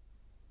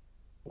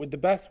 with the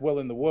best will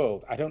in the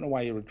world, I don't know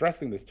why you're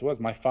addressing this to us.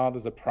 My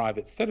father's a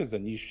private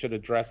citizen. You should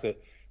address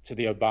it to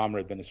the Obama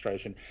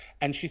administration.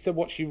 And she said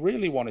what she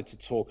really wanted to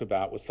talk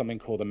about was something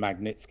called the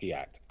Magnitsky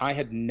Act. I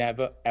had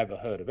never, ever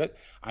heard of it.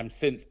 I'm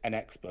since an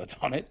expert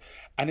on it.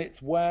 And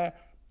it's where,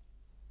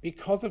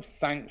 because of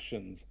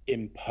sanctions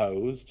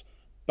imposed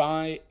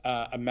by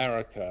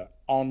America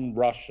on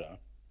Russia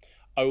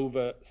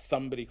over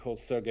somebody called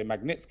Sergei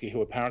Magnitsky,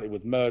 who apparently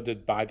was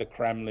murdered by the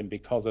Kremlin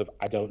because of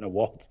I don't know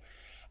what,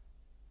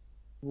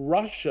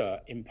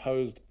 Russia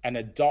imposed an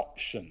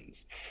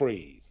adoptions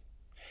freeze.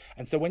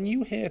 And so when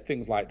you hear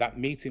things like that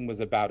meeting was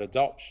about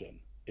adoption,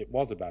 it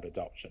was about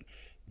adoption.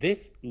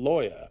 This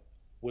lawyer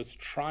was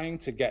trying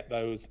to get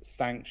those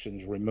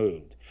sanctions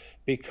removed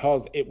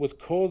because it was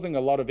causing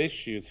a lot of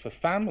issues for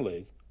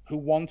families who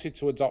wanted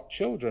to adopt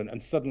children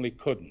and suddenly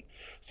couldn't.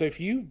 So if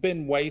you've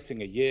been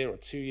waiting a year or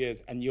 2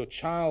 years and your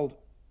child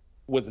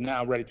was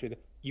now ready to,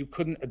 you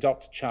couldn't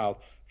adopt a child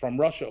from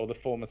Russia or the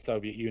former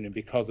Soviet Union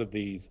because of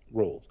these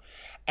rules.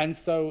 And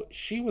so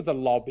she was a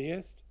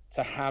lobbyist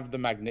to have the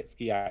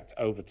Magnitsky Act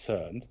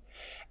overturned.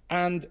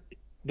 And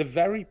the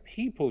very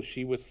people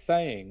she was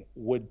saying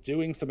were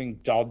doing something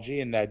dodgy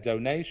in their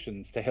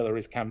donations to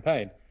Hillary's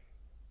campaign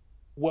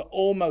were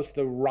almost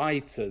the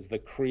writers, the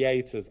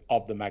creators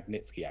of the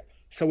Magnitsky Act.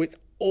 So it's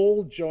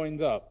all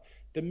joined up.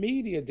 The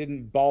media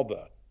didn't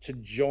bother to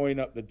join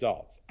up the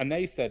dots. And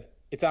they said,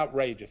 it's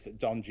outrageous that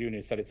Don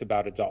Jr. said it's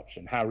about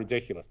adoption. How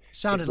ridiculous.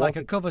 Sounded like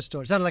a cover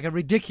story. Sounded like a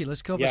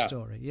ridiculous cover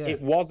story. Yeah,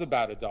 it was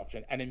about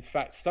adoption. And in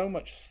fact, so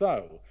much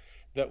so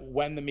that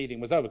when the meeting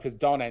was over, because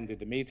Don ended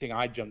the meeting,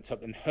 I jumped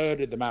up and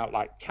herded them out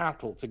like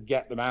cattle to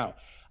get them out.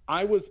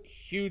 I was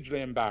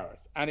hugely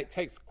embarrassed, and it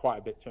takes quite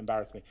a bit to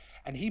embarrass me.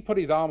 And he put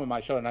his arm on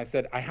my shoulder, and I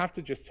said, I have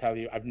to just tell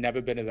you, I've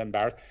never been as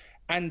embarrassed.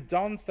 And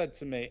Don said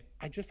to me,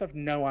 I just have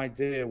no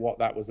idea what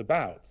that was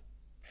about.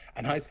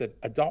 And I said,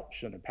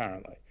 adoption,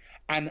 apparently.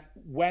 And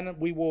when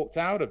we walked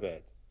out of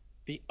it,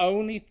 the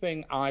only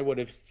thing I would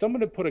have,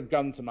 someone had put a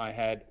gun to my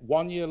head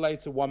 1 year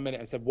later, 1 minute,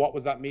 and said, what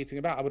was that meeting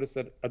about? I would have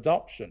said,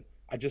 adoption.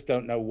 I just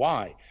don't know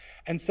why.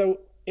 And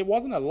so it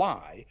wasn't a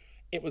lie.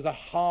 It was a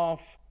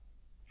half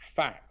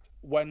fact.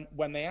 When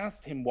they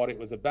asked him what it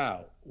was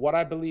about, what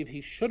I believe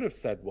he should have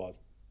said was,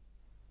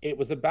 it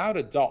was about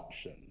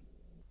adoption,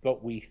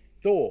 but we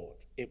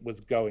thought it was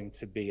going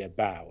to be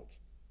about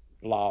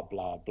blah,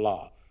 blah,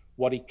 blah.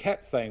 What he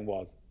kept saying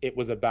was, it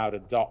was about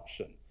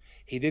adoption.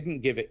 He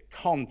didn't give it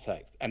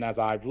context. And as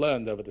I've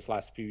learned over this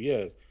last few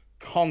years,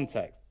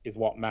 context is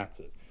what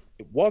matters.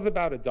 It was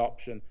about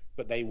adoption,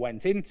 but they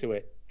went into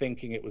it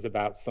thinking it was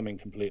about something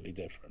completely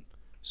different.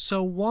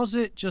 So was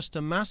it just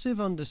a massive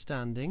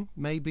understanding,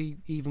 maybe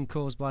even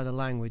caused by the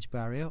language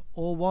barrier,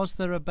 or was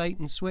there a bait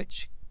and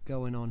switch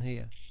going on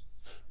here?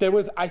 There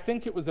was, I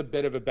think it was a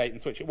bit of a bait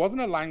and switch. It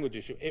wasn't a language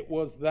issue. It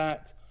was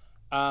that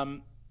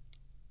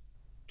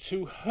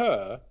to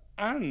her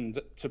and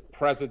to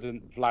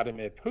President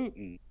Vladimir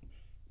Putin,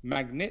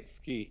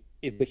 Magnitsky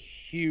is a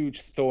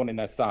huge thorn in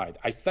their side.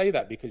 I say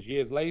that because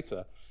years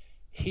later,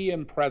 he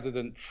and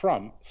President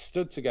Trump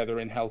stood together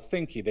in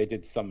Helsinki. They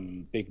did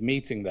some big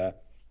meeting there.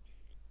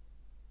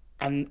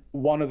 And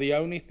one of the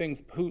only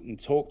things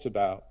Putin talked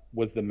about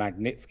was the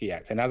Magnitsky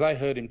Act. And as I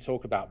heard him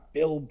talk about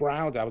Bill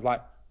Browder, I was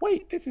like,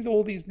 wait, this is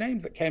all these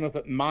names that came up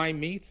at my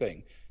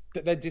meeting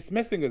that they're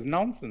dismissing as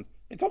nonsense.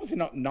 It's obviously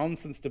not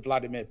nonsense to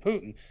Vladimir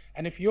Putin.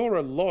 And if you're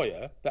a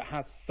lawyer that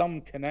has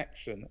some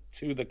connection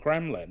to the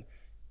Kremlin,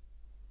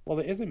 well,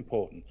 it is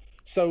important.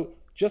 So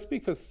just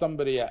because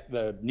somebody at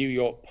the New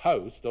York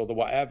Post or the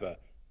whatever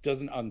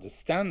doesn't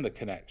understand the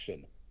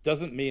connection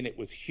doesn't mean it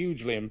was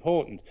hugely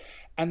important.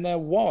 And there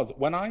was,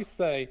 when I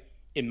say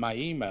in my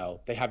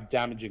email, they have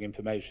damaging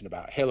information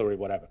about Hillary,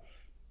 whatever.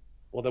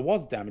 Well, there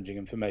was damaging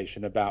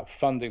information about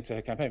funding to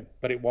her campaign,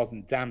 but it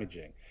wasn't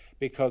damaging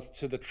because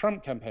to the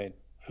Trump campaign,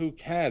 who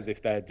cares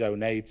if they're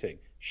donating?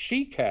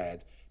 She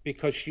cared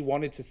because she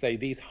wanted to say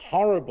these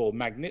horrible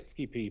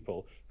Magnitsky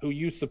people who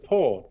you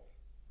support,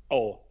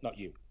 or not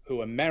you,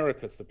 who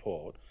America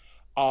support,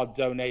 are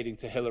donating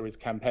to Hillary's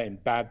campaign,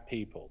 bad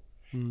people.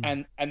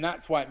 And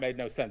that's why it made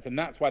no sense. And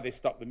that's why they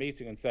stopped the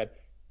meeting and said,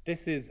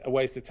 this is a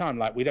waste of time.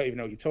 Like, we don't even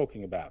know what you're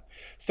talking about.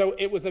 So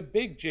it was a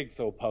big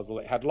jigsaw puzzle.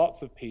 It had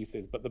lots of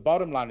pieces. But the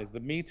bottom line is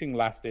the meeting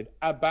lasted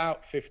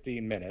about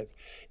 15 minutes.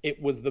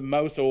 It was the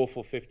most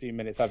awful 15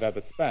 minutes I've ever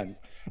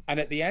spent. And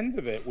at the end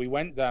of it, we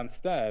went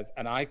downstairs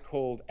and I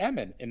called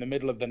Emin in the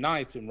middle of the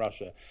night in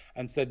Russia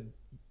and said,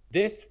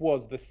 this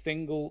was the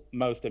single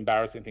most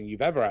embarrassing thing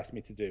you've ever asked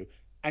me to do.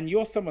 And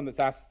you're someone that's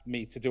asked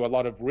me to do a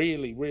lot of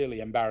really, really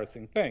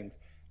embarrassing things.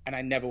 And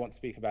I never want to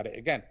speak about it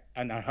again.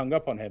 And I hung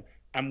up on him.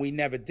 And we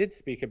never did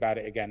speak about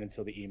it again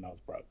until the emails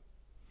broke.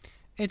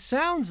 It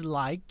sounds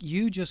like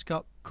you just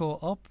got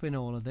caught up in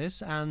all of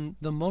this, and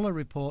the Mueller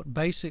report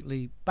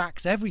basically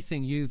backs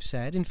everything you've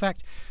said. In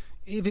fact,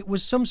 if it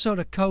was some sort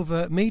of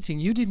covert meeting,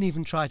 you didn't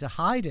even try to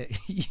hide it.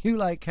 You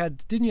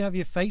didn't you have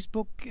your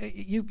Facebook?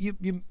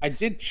 I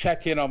did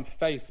check in on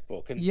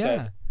Facebook and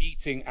said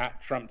meeting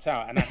at Trump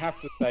Tower. And I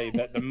have to say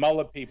that the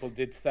Mueller people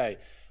did say,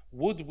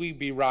 would we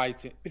be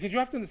writing? Because you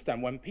have to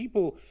understand, when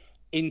people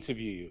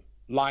interview you,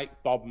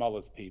 like Bob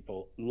Mueller's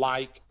people,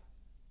 like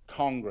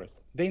Congress,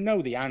 they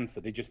know the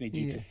answer. They just need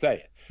you to say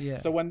it. Yeah.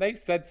 So when they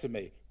said to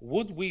me,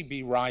 would we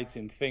be right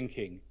in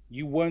thinking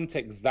you weren't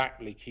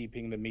exactly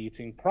keeping the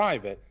meeting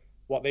private?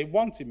 What they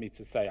wanted me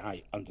to say,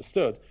 I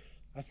understood.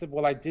 I said,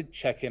 well, I did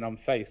check in on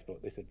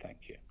Facebook. They said,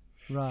 thank you.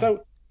 Right.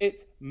 So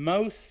it's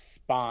most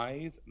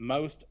spies,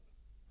 most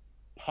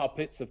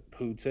puppets of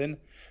Putin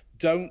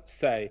don't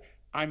say,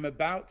 I'm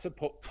about to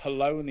put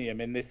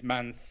polonium in this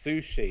man's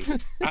sushi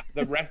at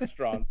the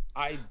restaurant.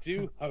 I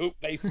do hope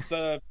they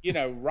serve,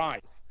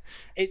 rice.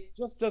 It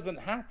just doesn't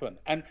happen.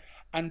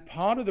 And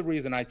part of the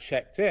reason I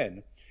checked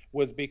in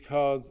was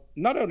because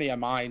not only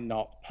am I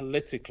not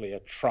politically a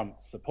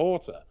Trump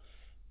supporter,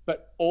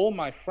 but all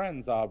my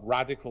friends are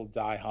radical,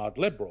 diehard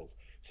liberals.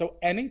 So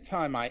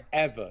anytime I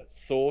ever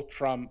saw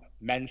Trump,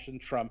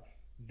 mentioned Trump,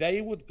 they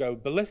would go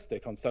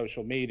ballistic on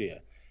social media.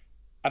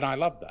 And I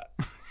love that.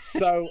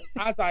 So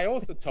as I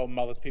also told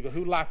Mueller's people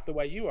who laughed the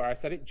way you are, I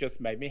said, it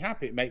just made me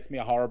happy. It makes me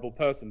a horrible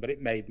person, but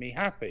it made me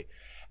happy.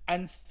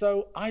 And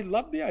so I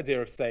love the idea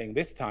of saying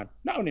this time,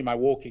 not only am I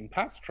walking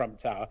past Trump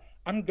Tower,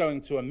 I'm going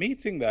to a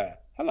meeting there.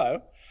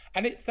 Hello.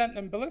 And it sent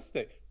them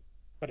ballistic.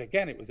 But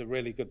again, it was a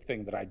really good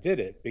thing that I did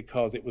it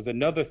because it was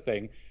another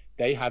thing.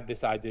 They had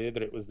this idea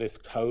that it was this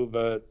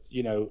covert,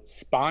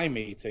 spy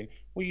meeting.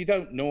 Well, you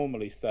don't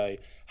normally say,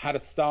 had a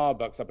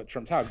Starbucks up at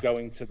Trump Tower,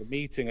 going to the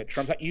meeting at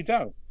Trump Tower. You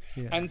don't.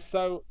 Yeah. And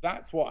so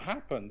that's what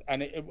happened.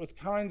 And it was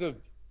kind of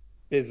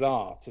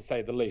bizarre, to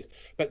say the least.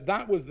 But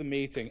that was the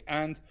meeting.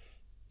 And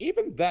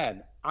even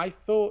then, I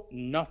thought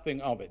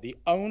nothing of it. The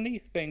only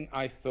thing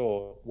I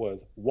thought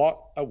was, what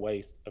a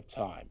waste of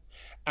time.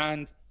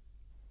 And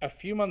a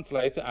few months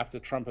later, after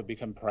Trump had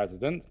become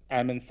president,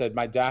 Emin said,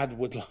 my dad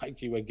would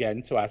like you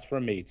again to ask for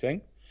a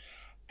meeting.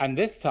 And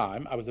this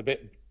time I was a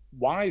bit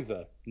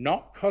wiser,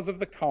 not because of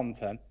the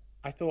content.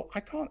 I thought, I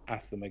can't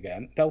ask them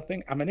again. They'll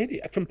think I'm an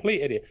idiot, a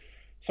complete idiot.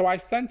 So I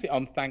sent it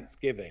on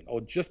Thanksgiving, or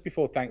just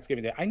before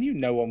Thanksgiving Day. I knew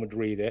no one would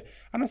read it.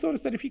 And I sort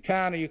of said, if you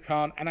can or you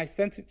can't. And I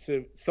sent it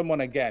to someone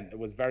again that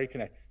was very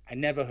connected. I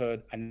never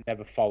heard, I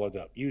never followed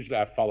up. Usually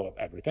I follow up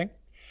everything.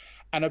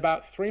 And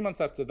about 3 months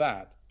after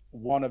that,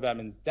 one of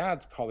Emin's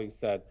dad's colleagues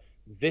said,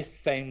 this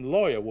same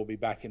lawyer will be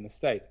back in the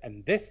States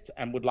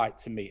and would like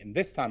to meet. And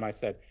this time I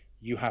said,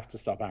 you have to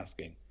stop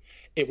asking.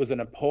 It was an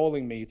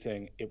appalling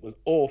meeting. It was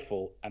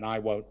awful. And I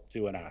won't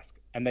do an ask.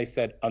 And they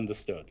said,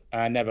 understood.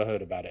 And I never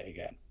heard about it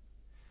again.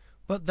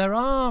 But there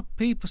are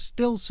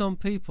still some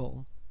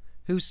people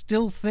who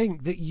still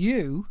think that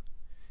you,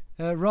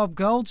 Rob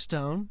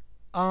Goldstone,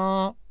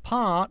 are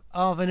part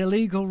of an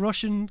illegal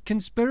Russian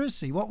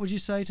conspiracy. What would you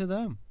say to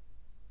them?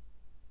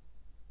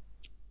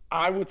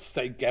 I would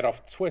say get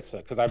off Twitter,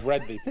 because I've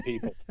read these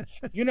people.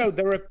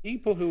 There are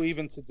people who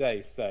even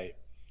today say,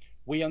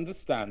 we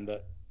understand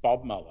that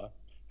Bob Mueller,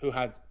 who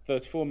had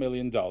 $34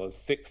 million,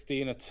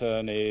 16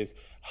 attorneys,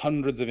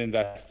 hundreds of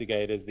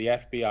investigators, the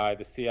FBI,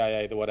 the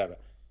CIA, the whatever,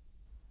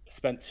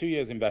 spent 2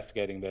 years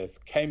investigating this,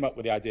 came up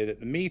with the idea that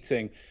the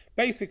meeting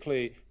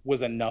basically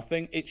was a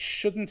nothing. It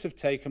shouldn't have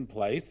taken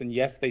place. And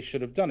yes, they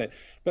should have done it.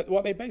 But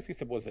what they basically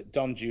said was that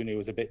Don Jr.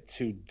 was a bit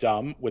too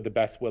dumb, with the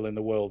best will in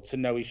the world, to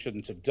know he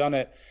shouldn't have done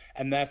it.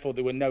 And therefore,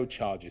 there were no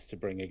charges to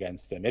bring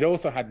against him. It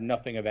also had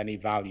nothing of any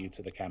value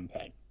to the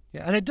campaign.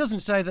 Yeah, and it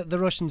doesn't say that the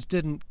Russians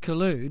didn't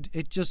collude.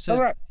 It just says,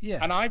 Correct. yeah.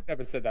 And I've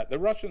never said that. The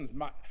Russians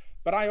might,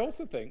 but I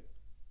also think,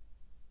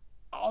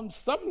 on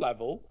some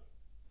level,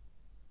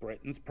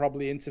 Britain's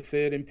probably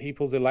interfered in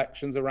people's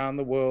elections around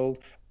the world.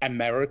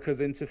 America's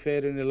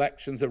interfered in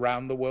elections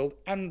around the world,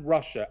 and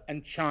Russia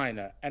and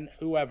China and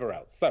whoever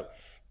else. So,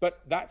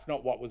 but that's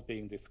not what was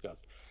being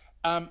discussed.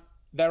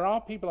 There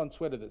are people on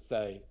Twitter that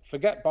say,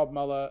 forget Bob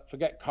Mueller,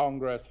 forget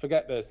Congress,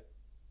 forget this.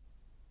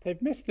 They've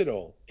missed it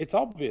all. It's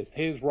obvious.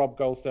 Here's Rob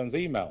Goldstone's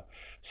email.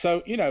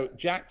 So,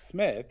 Jack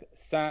Smith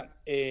sat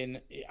in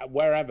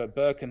wherever,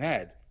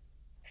 Birkenhead,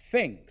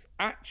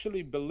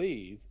 actually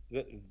believes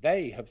that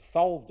they have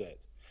solved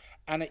it.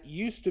 And it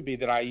used to be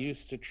that I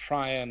used to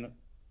try and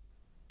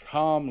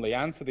calmly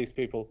answer these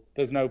people.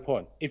 There's no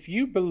point. If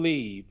you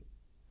believe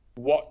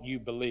what you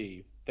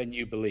believe, then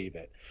you believe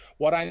it.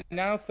 What I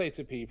now say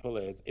to people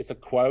is, it's a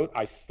quote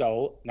I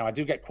stole. Now, I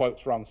do get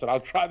quotes wrong, so I'll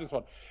try this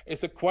one.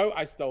 It's a quote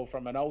I stole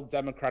from an old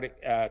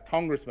Democratic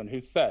congressman who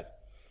said,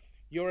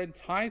 you're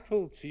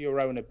entitled to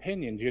your own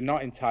opinions. You're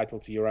not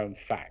entitled to your own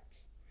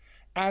facts.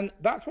 And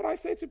that's what I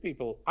say to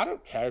people. I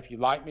don't care if you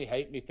like me,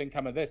 hate me, think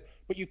I'm a this,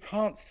 but you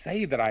can't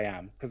say that I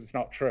am, because it's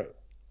not true.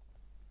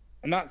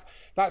 And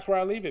that's where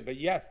I leave it. But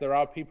yes, there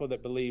are people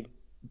that believe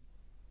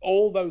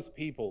all those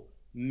people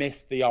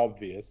missed the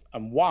obvious.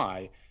 And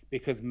why?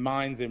 Because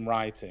mine's in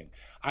writing.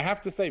 I have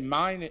to say,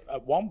 mine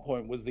at one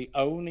point was the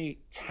only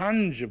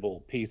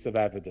tangible piece of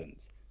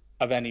evidence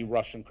of any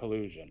Russian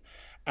collusion.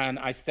 And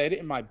I stated it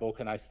in my book,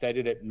 and I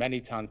stated it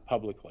many times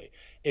publicly.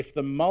 If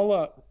the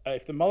Mueller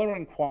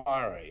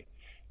inquiry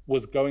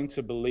was going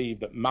to believe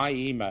that my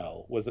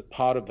email was a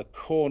part of the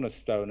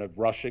cornerstone of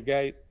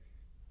RussiaGate,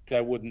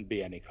 there wouldn't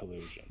be any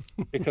collusion,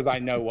 because I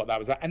know what that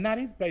was. And that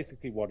is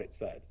basically what it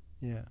said.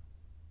 Yeah.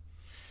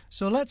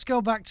 So let's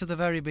go back to the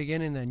very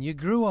beginning then. You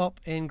grew up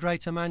in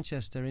Greater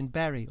Manchester, in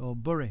Bury, or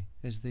Bury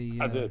is the...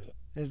 I did.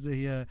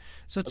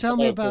 So tell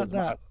me about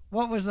that.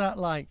 What was that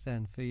like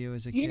then for you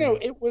as a kid?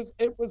 It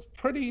was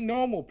pretty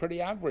normal, pretty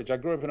average. I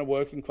grew up in a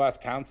working class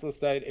council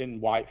estate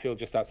in Whitefield,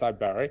 just outside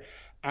Bury.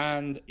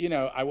 And,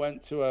 I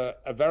went to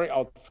a very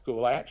odd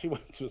school. I actually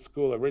went to a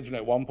school originally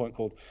at one point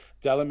called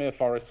Delamere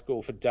Forest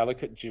School for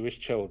Delicate Jewish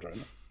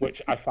Children,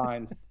 which I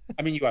find,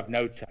 you have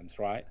no chance,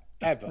 right?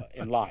 Ever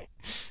in life.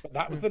 But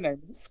that was the name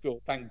of the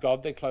school. Thank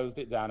God they closed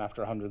it down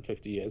after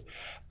 150 years.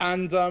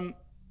 And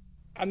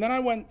then I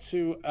went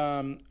to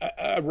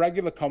a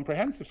regular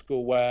comprehensive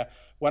school where,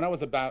 when I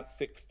was about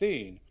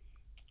 16,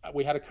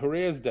 we had a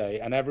careers day,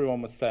 and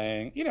everyone was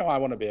saying, I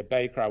want to be a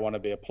baker, I want to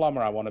be a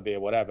plumber, I want to be a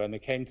whatever. And they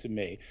came to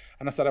me,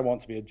 and I said, I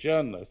want to be a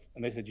journalist.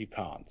 And they said, you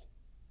can't.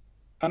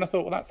 And I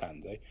thought, well, that's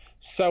handy.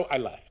 So I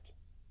left.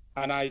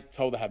 And I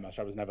told the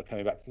headmaster I was never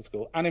coming back to the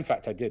school. And in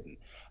fact, I didn't.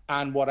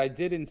 And what I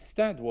did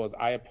instead was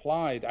I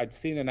applied. I'd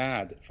seen an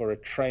ad for a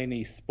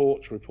trainee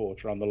sports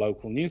reporter on the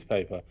local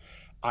newspaper.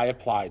 I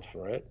applied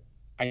for it.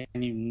 I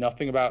knew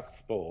nothing about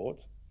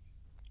sport.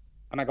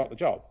 And I got the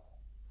job.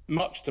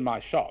 Much to my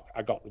shock,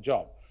 I got the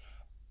job.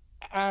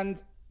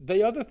 And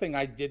the other thing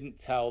I didn't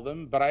tell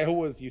them, but I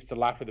always used to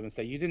laugh at them and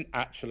say, you didn't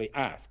actually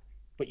ask.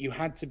 But you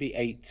had to be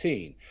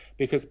 18,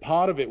 because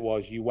part of it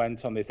was you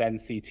went on this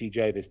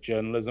NCTJ, this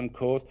journalism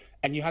course,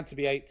 and you had to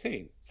be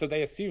 18. So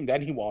they assumed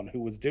anyone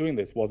who was doing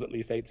this was at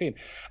least 18.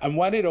 And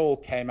when it all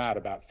came out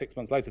about 6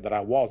 months later that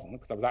I wasn't,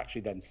 because I was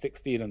actually then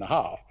 16 and a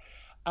half,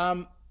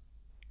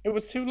 it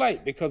was too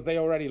late, because they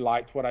already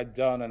liked what I'd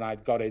done and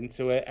I'd got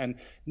into it. And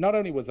not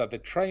only was I the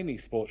trainee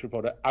sports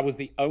reporter, I was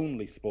the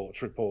only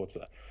sports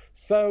reporter.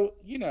 So,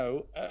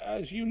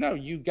 as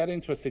you get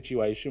into a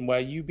situation where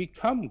you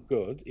become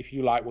good if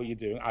you like what you're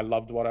doing. I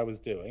loved what I was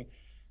doing.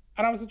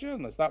 And I was a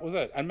journalist. That was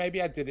it. And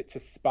maybe I did it to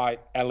spite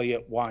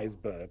Elliot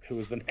Weisberg, who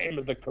was the name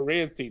of the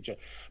careers teacher.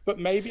 But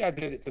maybe I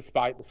did it to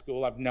spite the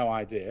school. I've no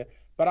idea.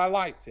 But I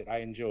liked it. I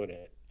enjoyed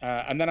it.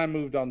 And then I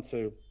moved on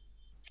to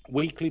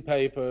weekly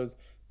papers,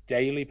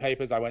 daily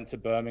papers. I went to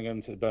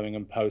Birmingham, to the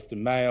Birmingham Post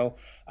and Mail.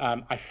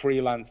 I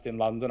freelanced in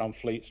London on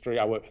Fleet Street.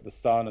 I worked for The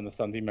Sun and the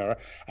Sunday Mirror.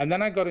 And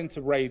then I got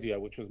into radio,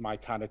 which was my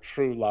kind of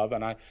true love.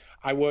 And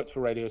I worked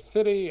for Radio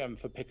City and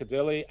for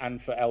Piccadilly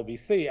and for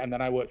LBC. And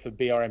then I worked for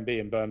BRMB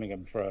in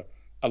Birmingham for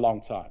a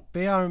long time.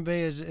 BRMB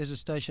is a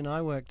station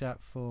I worked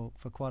at for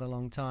quite a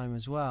long time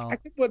as well. I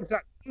think,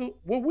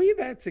 were we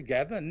there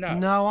together?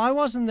 No, I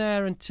wasn't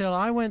there until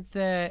I went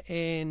there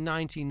in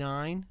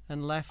 99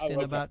 and left in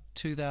about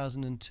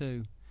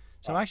 2002.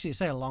 So actually, I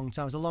say a long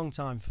time. It was a long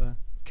time for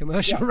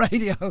commercial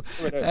radio.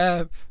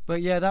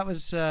 But yeah, that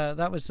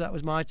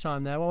was my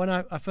time there. Well, when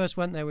I first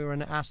went there, we were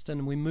in Aston,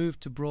 and we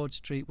moved to Broad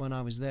Street when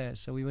I was there.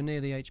 So we were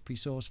near the HP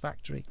Source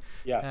factory.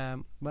 Yeah.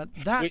 But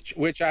that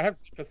which I have,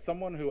 for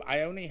someone who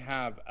I only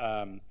have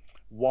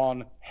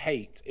one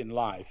hate in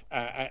life.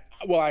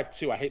 Well, I have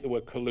two. I hate the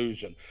word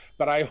collusion,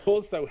 but I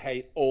also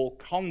hate all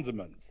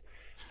condiments.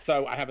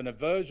 So I have an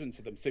aversion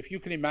to them. So if you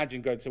can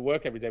imagine going to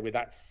work every day with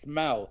that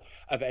smell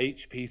of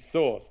HP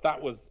Source, that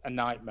was a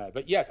nightmare.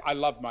 But yes, I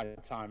loved my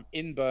time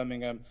in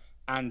Birmingham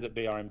and at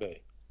BRMB.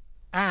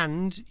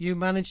 And you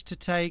managed to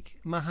take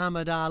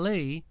Muhammad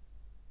Ali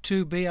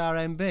to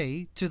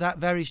BRMB, to that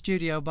very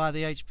studio by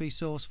the HP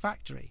Source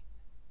factory?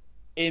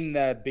 In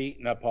their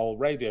beaten up old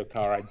radio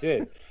car, I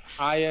did.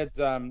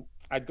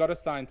 I'd got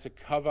assigned to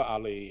cover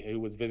Ali, who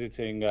was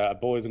visiting a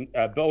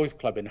boys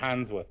club in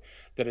Handsworth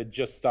that had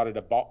just started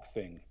a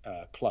boxing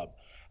club.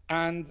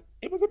 And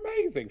it was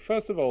amazing.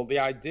 First of all, the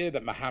idea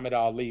that Muhammad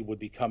Ali would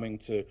be coming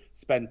to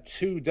spend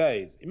 2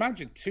 days.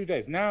 Imagine 2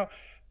 days. Now,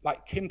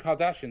 like Kim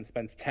Kardashian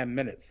spends 10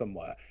 minutes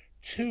somewhere.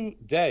 2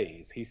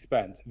 days he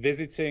spent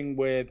visiting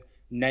with,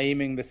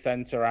 naming the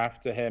center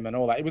after him and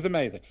all that. It was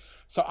amazing.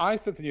 So I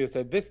said to you, I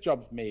said, this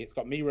job's me. It's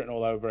got me written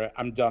all over it.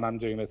 I'm done. I'm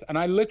doing this. And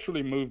I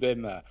literally moved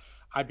in there.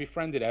 I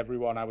befriended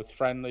everyone. I was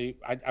friendly.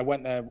 I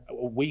went there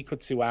a week or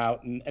two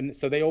out, and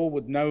so they all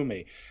would know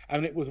me.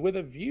 And it was with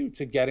a view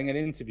to getting an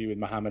interview with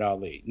Muhammad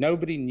Ali.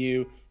 Nobody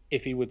knew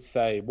if he would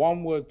say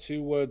 1 word,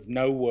 2 words,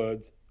 no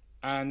words.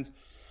 And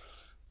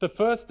the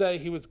first day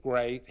he was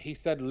great. He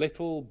said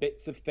little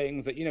bits of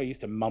things that,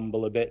 used to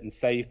mumble a bit and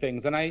say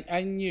things. And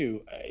I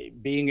knew,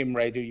 being in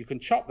radio, you can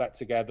chop that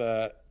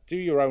together, do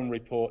your own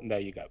report, and there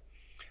you go.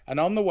 And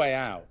on the way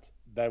out,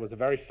 there was a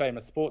very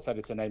famous sports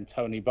editor named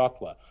Tony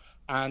Butler.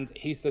 And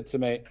he said to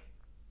me,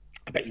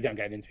 I bet you don't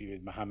get an interview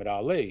with Muhammad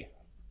Ali.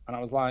 And I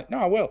was like, no,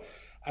 I will.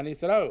 And he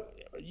said,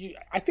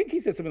 I think he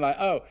said something like,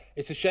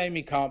 it's a shame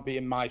he can't be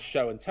in my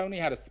show. And Tony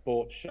had a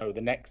sports show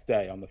the next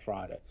day on the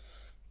Friday.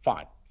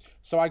 Fine.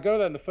 So I go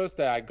there, and the first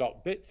day I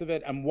got bits of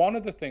it. And one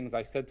of the things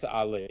I said to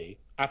Ali,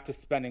 after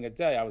spending a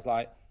day, I was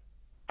like,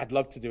 I'd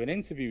love to do an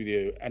interview with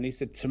you. And he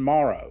said,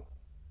 tomorrow.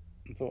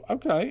 I thought,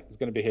 okay, he's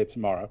going to be here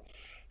tomorrow.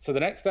 So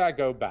the next day I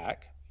go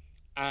back.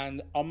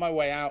 And on my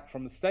way out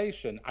from the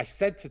station, I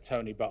said to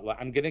Tony Butler,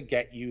 I'm going to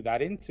get you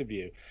that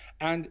interview.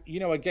 And,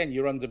 again,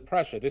 you're under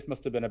pressure. This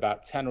must have been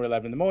about 10 or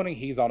 11 in the morning.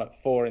 He's on at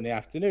 4 in the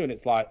afternoon.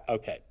 It's like,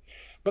 okay.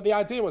 But the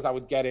idea was I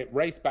would get it,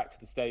 race back to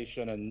the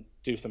station and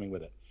do something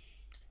with it.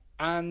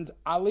 And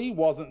Ali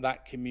wasn't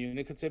that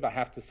communicative, I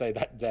have to say,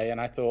 that day. And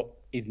I thought,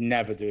 he's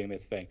never doing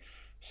this thing.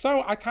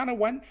 So I kind of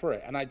went for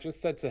it. And I just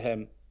said to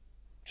him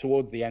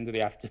towards the end of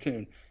the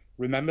afternoon,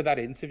 remember that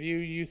interview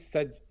you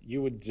said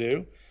you would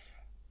do?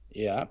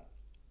 Yeah.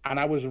 And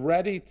I was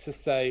ready to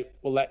say,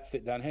 well, let's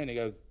sit down here. And he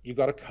goes, you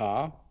got a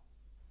car?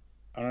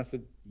 And I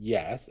said,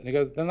 yes. And he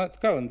goes, then let's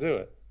go and do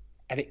it.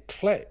 And it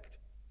clicked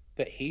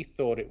that he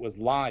thought it was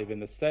live in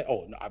the state,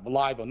 or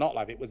live or not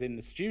live, it was in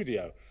the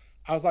studio.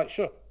 I was like,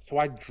 sure. So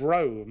I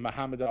drove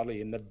Muhammad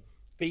Ali in the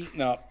beaten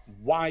up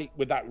white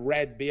with that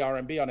red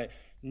BRMB on it,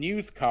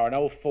 news car, an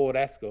old Ford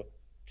Escort,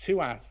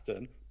 to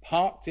Aston,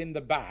 parked in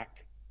the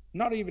back,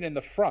 not even in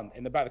the front,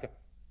 in the back of the car.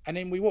 And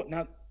then we walked.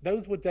 Now,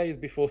 those were days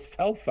before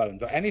cell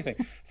phones or anything.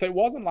 So it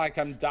wasn't like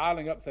I'm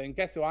dialing up saying,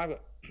 guess who I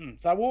got?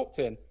 So I walked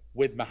in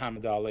with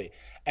Muhammad Ali,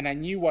 and I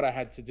knew what I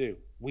had to do.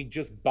 We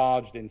just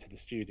barged into the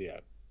studio.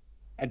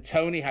 And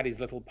Tony had his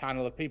little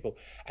panel of people.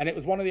 And it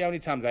was one of the only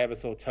times I ever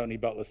saw Tony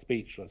Butler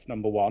speechless,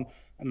 number one.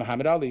 And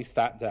Muhammad Ali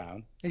sat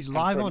down. He's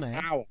live on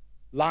air.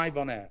 Live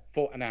on air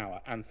for an hour,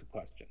 answered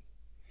questions.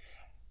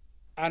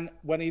 And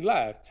when he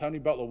left, Tony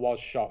Butler was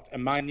shocked.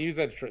 And my news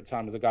editor at the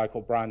time was a guy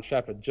called Brian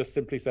Shepard, just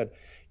simply said,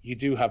 you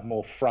do have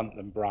more front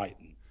than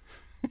Brighton.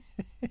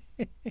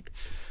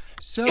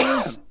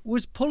 So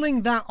was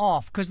pulling that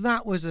off, because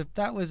that was a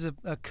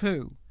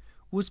coup,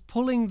 was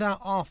pulling that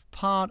off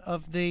part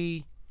of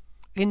the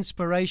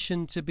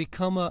inspiration to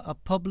become a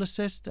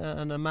publicist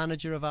and a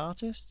manager of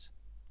artists?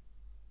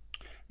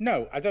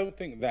 No, I don't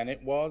think then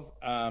it was.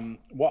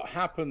 What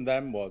happened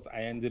then was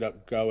I ended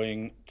up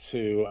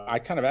I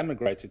kind of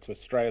emigrated to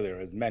Australia,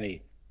 as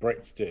many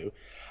Brits do.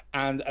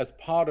 And as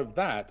part of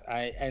that,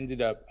 I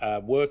ended up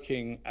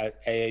working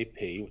at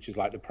AAP, which is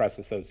like the press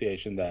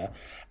association there,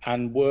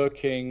 and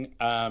working,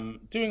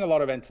 doing a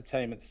lot of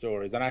entertainment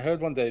stories. And I heard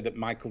one day that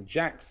Michael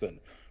Jackson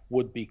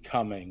would be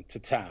coming to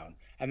town.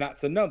 And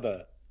that's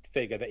another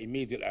figure that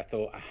immediately I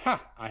thought,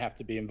 aha, I have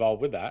to be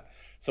involved with that.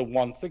 So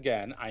once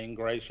again, I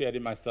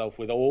ingratiated myself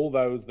with all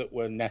those that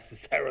were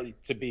necessarily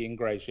to be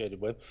ingratiated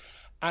with.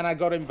 And I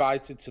got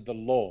invited to the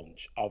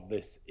launch of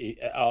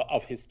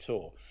his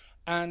tour.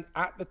 And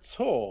at the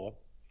tour,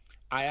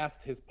 I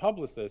asked his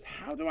publicist,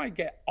 how do I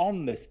get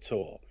on this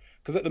tour?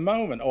 Because at the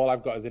moment, all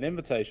I've got is an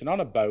invitation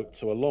on a boat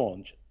to a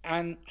launch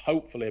and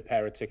hopefully a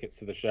pair of tickets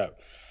to the show.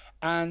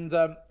 And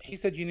he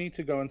said, you need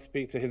to go and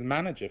speak to his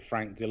manager,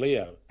 Frank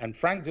DeLeo. And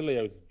Frank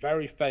DeLeo is a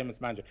very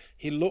famous manager.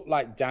 He looked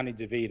like Danny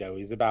DeVito.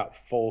 He's about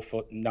 4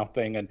 foot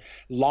nothing and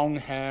long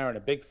hair and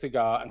a big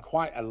cigar and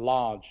quite a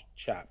large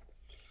chap.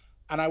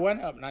 And I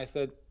went up and I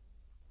said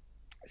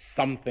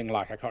something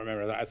like, I can't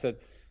remember that. I said,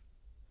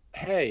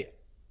 hey,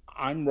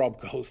 I'm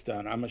Rob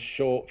Goldstone. I'm a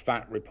short,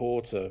 fat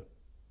reporter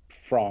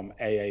from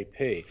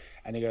AAP.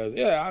 And he goes,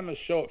 yeah, I'm a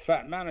short,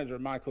 fat manager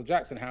of Michael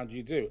Jackson. How do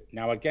you do?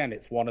 Now, again,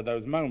 it's one of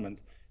those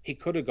moments. He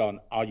could have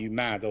gone, are you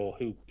mad, or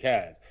who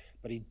cares?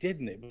 But he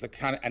didn't. It was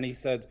and he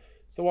said,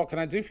 so what can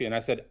I do for you? And I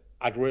said,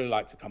 I'd really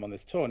like to come on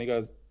this tour. And he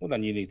goes, well,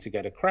 then you need to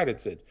get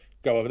accredited.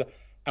 Go over there.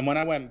 And when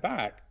I went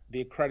back,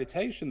 the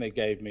accreditation they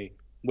gave me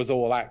was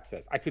all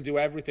access. I could do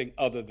everything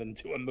other than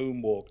do a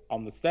moonwalk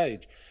on the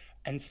stage.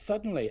 And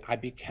suddenly I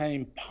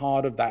became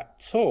part of that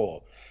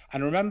tour.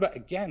 And I remember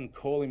again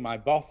calling my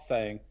boss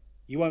saying,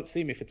 you won't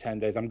see me for 10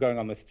 days. I'm going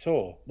on this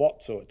tour.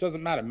 What tour? It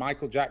doesn't matter.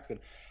 Michael Jackson.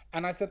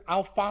 And I said,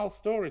 I'll file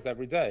stories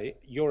every day.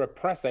 You're a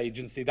press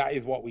agency. That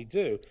is what we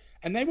do.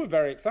 And they were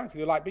very excited.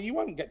 They're like, but you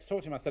won't get to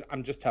talk to him. I said,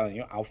 I'm just telling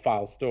you, I'll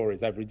file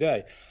stories every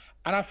day.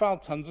 And I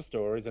filed tons of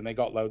stories and they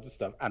got loads of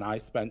stuff. And I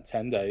spent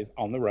 10 days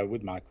on the road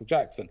with Michael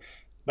Jackson,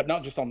 but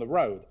not just on the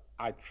road.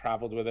 I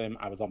traveled with him.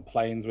 I was on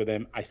planes with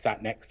him. I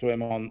sat next to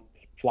him on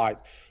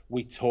flights.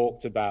 We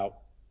talked about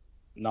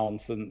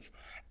nonsense.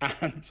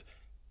 And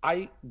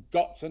I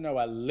got to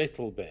know a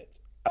little bit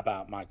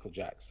about Michael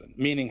Jackson,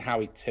 meaning how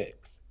he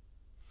ticks.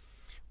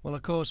 Well,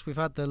 of course, we've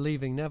had the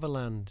Leaving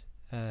Neverland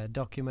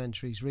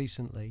documentaries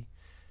recently.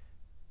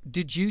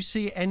 Did you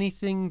see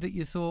anything that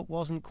you thought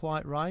wasn't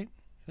quite right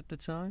at the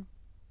time?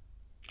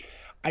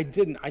 I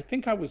didn't. I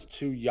think I was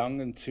too young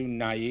and too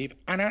naive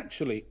and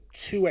actually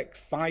too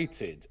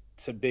excited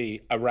to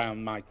be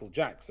around Michael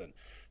Jackson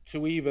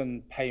to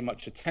even pay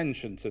much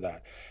attention to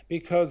that,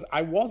 because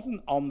I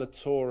wasn't on the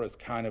tour as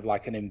kind of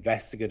like an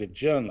investigative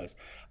journalist.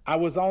 I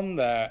was on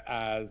there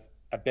as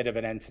a bit of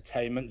an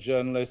entertainment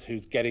journalist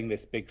who's getting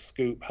this big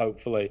scoop,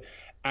 hopefully.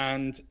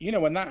 And, you know,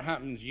 when that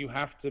happens, you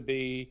have to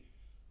be,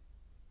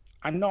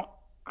 I'm not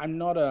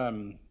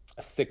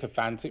a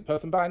sycophantic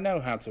person, but I know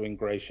how to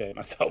ingratiate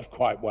myself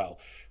quite well.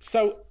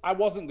 So I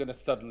wasn't going to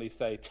suddenly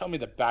say, tell me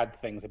the bad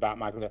things about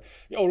Michael Jackson,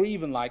 or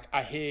even like,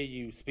 I hear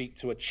you speak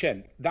to a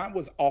chimp. That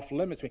was off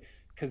limits to me,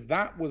 because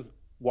that was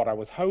what I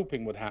was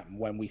hoping would happen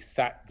when we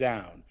sat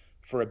down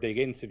for a big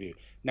interview.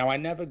 Now, I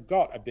never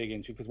got a big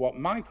interview, because what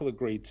Michael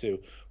agreed to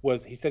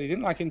was, he said he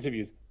didn't like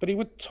interviews, but he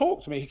would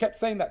talk to me. He kept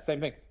saying that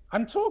same thing.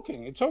 I'm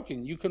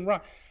talking, you can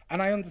write.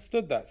 And I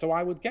understood that. So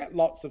I would get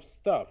lots of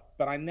stuff,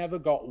 but I never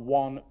got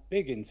one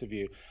big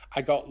interview.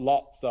 I got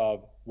lots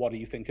of, what do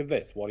you think of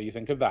this? What do you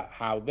think of that?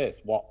 How this?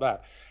 What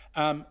that?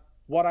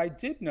 What I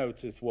did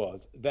notice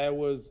was there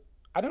was,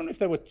 I don't know if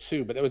there were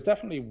two, but there was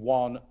definitely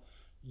one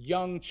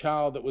young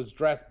child that was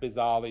dressed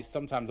bizarrely,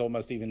 sometimes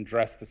almost even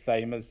dressed the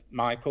same as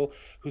Michael,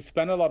 who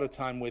spent a lot of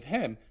time with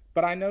him.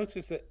 But I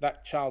noticed that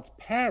that child's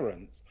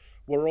parents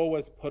were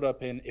always put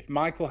up in, if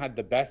Michael had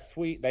the best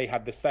suite, they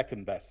had the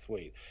second best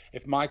suite.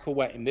 If Michael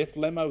went in this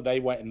limo, they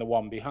went in the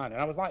one behind.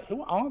 And I was like,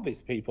 who are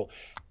these people?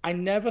 I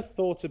never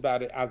thought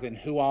about it as in,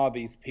 who are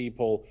these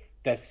people?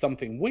 There's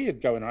something weird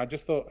going on. I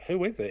just thought,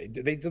 who is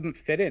it? They didn't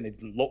fit in. It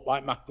didn't look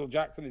like Michael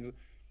Jackson.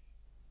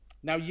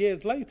 Now,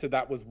 years later,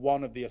 that was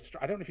one of the,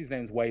 I don't know if his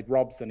name's Wade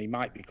Robson, he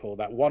might be called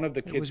that, one of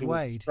the kids who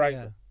was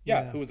Australian.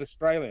 Yeah, who was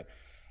Australian.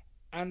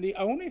 And the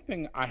only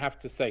thing I have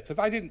to say, because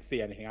I didn't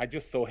see anything, I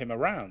just saw him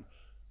around,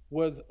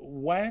 was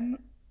when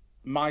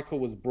Michael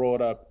was brought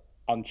up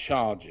on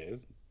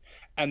charges,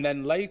 and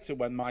then later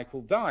when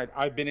Michael died,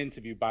 I've been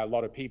interviewed by a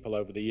lot of people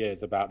over the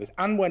years about this.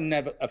 And when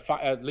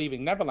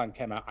Leaving Neverland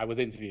came out, I was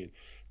interviewed.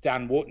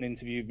 Dan Wharton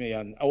interviewed me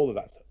and all of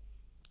that stuff.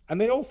 And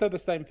they all said the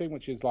same thing,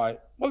 which is like,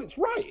 well, it's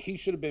right. He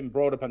should have been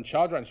brought up on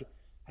charges.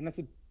 And I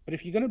said, but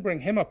if you're going to bring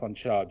him up on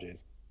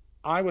charges,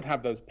 I would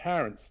have those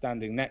parents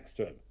standing next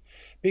to him.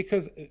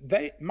 Because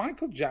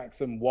Michael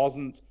Jackson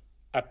wasn't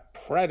a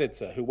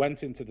predator who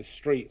went into the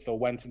streets or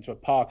went into a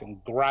park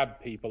and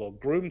grabbed people or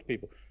groomed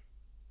people.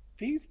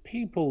 These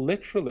people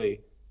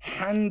literally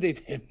handed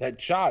him their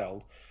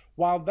child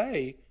while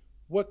they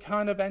were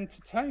kind of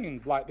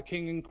entertained like the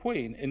king and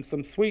queen in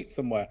some suite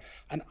somewhere.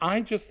 And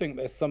I just think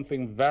there's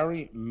something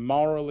very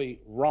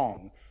morally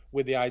wrong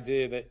with the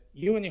idea that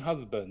you and your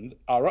husband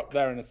are up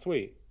there in a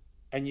suite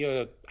and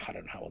your, I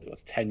don't know how old he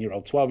was,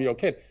 10-year-old, 12-year-old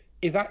kid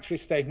is actually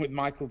staying with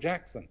Michael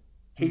Jackson,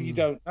 who you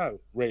don't know,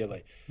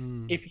 really.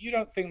 If you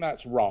don't think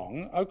that's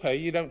wrong, okay,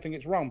 you don't think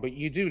it's wrong, but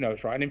you do know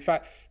it's right. And in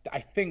fact, I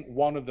think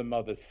one of the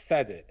mothers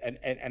said it,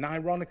 and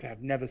ironically,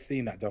 I've never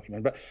seen that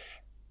documentary, but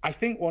I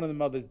think one of the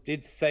mothers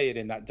did say it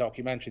in that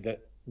documentary,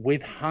 that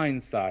with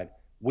hindsight,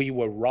 we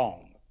were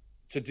wrong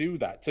to do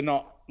that, to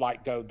not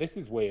like go, this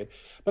is weird.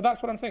 But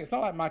that's what I'm saying. It's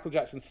not like Michael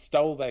Jackson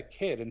stole their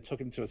kid and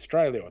took him to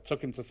Australia or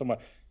took him to somewhere.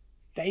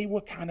 They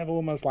were kind of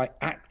almost like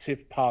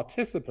active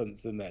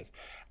participants in this.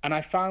 And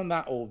I found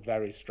that all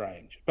very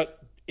strange. But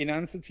in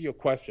answer to your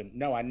question,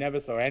 no, I never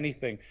saw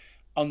anything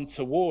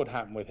untoward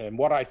happen with him.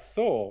 What I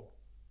saw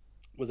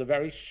was a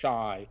very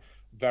shy,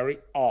 very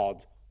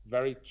odd,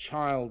 very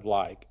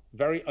childlike,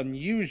 very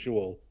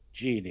unusual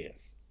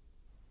genius.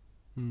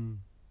 And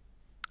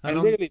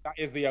really, that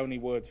is the only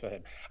word for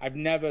him. I've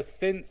never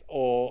since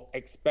or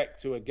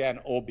expect to again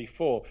or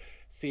before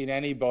seen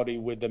anybody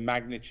with the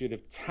magnitude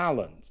of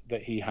talent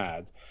that he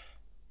had.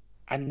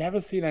 I've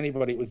never seen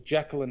anybody. It was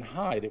Jekyll and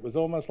Hyde. It was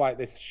almost like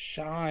this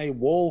shy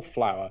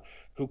wallflower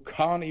who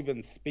can't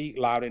even speak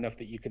loud enough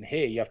that you can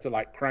hear. You have to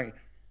like crank.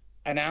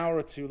 An hour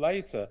or two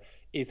later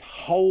is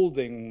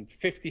holding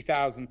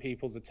 50,000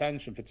 people's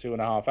attention for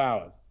 2.5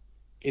 hours.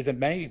 Is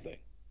amazing.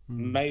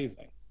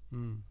 Amazing.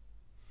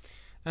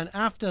 And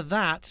after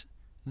that,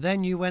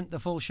 then you went the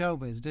full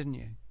showbiz, didn't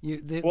you?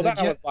 I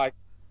was like,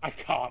 I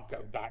can't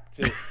go back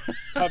to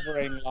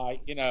covering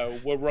like,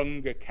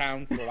 Wahroonga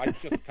Council. I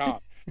just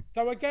can't.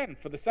 So again,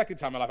 for the second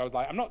time in my life, I was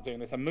like, I'm not doing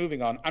this. I'm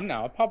moving on. I'm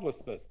now a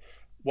publicist,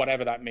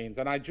 whatever that means.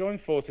 And I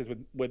joined forces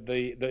with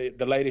the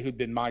lady who'd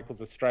been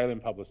Michael's Australian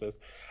publicist.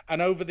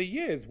 And over the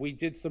years, we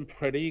did some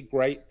pretty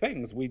great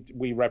things.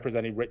 We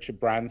represented Richard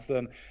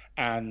Branson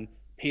and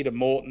Peter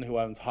Morton, who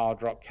owns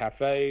Hard Rock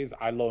Cafes.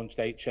 I launched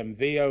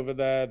HMV over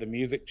there, the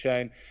music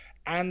chain.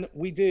 And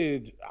we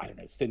did, I don't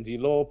know, Cyndi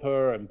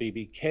Lauper and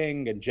B.B.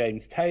 King and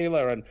James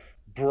Taylor and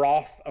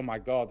Bros. Oh my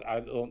God, I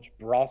launched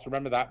Bros.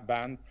 Remember that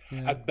band?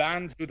 Yeah. A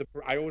band who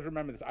I always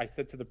remember this. I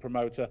said to the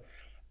promoter,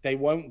 they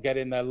won't get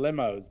in their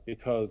limos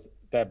because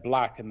they're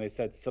black. And they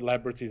said,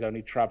 celebrities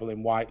only travel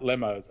in white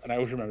limos. And I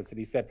always remember this. And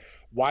he said,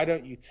 why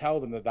don't you tell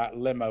them that that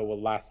limo will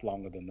last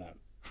longer than them?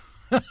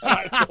 And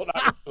I thought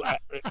that was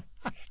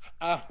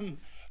hilarious.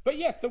 But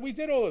yeah, so we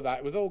did all of that.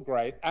 It was all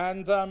great.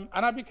 And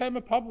I became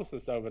a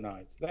publicist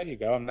overnight. There you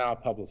go. I'm now a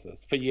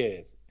publicist for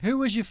years. Who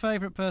was your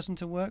favorite person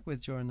to work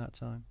with during that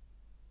time?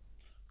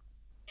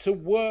 To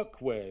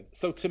work with,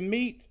 so to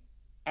meet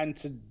and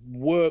to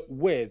work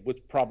with was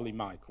probably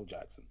Michael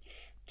Jackson.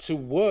 To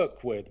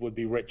work with would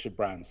be Richard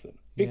Branson,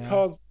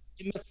 because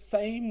in the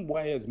same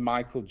way as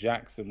Michael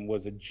Jackson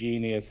was a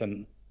genius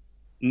and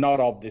not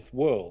of this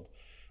world,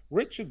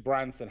 Richard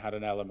Branson had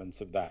an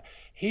element of that.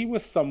 He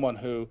was someone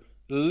who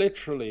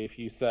literally, if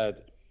you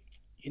said,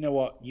 you know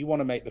what, you want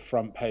to make the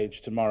front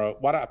page tomorrow,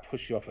 why don't I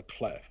push you off a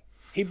cliff?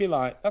 He'd be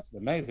like, that's an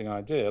amazing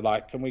idea.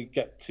 Like, can we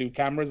get 2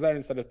 cameras there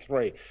instead of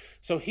 3?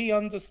 So he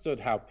understood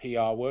how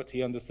PR worked.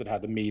 He understood how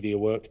the media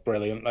worked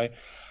brilliantly.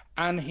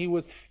 And he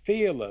was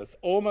fearless,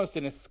 almost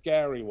in a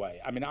scary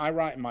way. I mean, I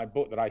write in my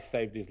book that I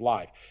saved his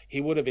life.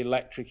 He would have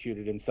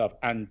electrocuted himself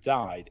and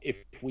died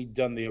if we'd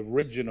done the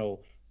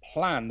original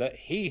plan that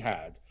he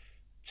had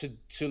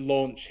to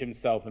launch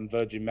himself and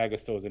Virgin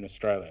Megastores in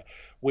Australia.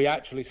 We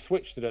actually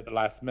switched it at the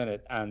last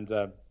minute, and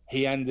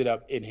he ended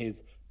up in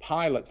his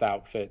pilot's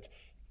outfit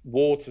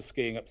water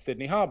skiing up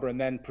Sydney Harbour, and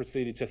then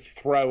proceeded to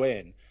throw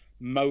in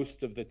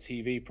most of the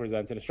TV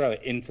presenters in Australia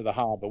into the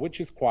harbour,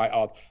 which is quite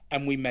odd,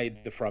 and we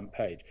made the front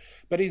page.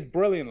 But he's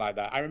brilliant like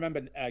that. I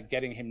remember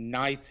getting him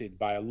knighted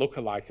by a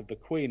lookalike of the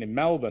Queen in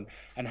Melbourne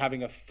and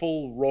having a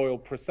full royal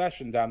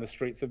procession down the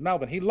streets of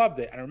Melbourne. He loved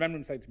it, and I remember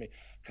him saying to me,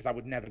 because I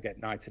would never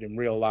get knighted in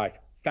real life,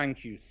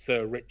 thank you,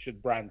 Sir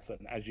Richard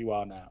Branson, as you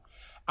are now.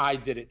 I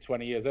did it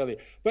 20 years earlier.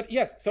 But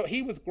yes, so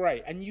he was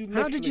great. And you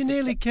How did you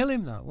nearly kill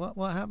him, though?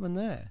 What happened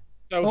there?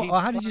 So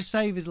or how did you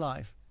save his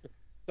life?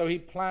 So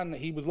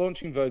he was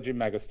launching Virgin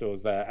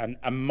Megastores there, and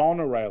a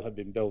monorail had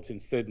been built in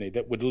Sydney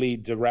that would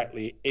lead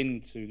directly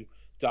into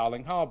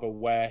Darling Harbour,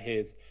 where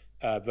his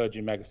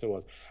Virgin Megastore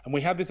was. And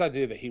we had this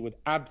idea that he would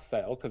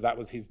abseil, because that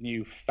was his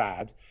new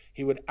fad.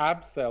 He would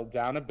abseil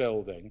down a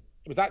building.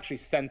 It was actually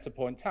Centre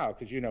Point Tower,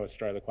 because you know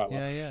Australia quite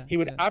well. He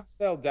would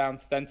abseil down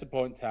Centre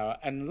Point Tower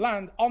and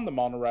land on the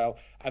monorail,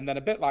 and then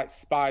a bit like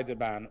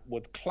Spider-Man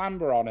would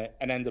clamber on it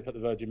and end up at the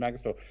Virgin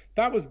Megastore.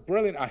 That was a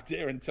brilliant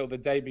idea until the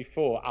day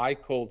before I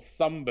called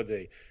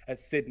somebody at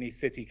Sydney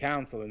City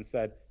Council and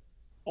said,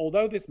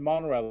 although this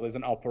monorail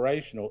isn't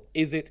operational,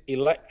 is it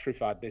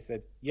electrified? They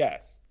said,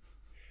 yes.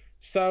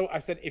 So I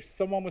said, if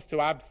someone was to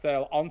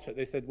abseil onto it,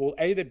 they said, well,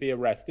 A, they'd be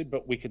arrested,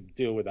 but we could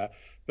deal with that.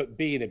 But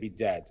B, they'd be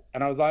dead.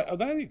 And I was like, oh,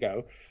 there you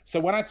go. So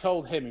when I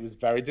told him, he was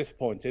very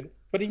disappointed,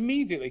 but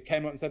immediately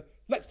came up and said,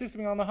 let's do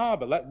something on the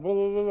harbour. Blah, blah,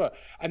 blah, blah.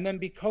 And then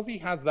because he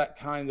has that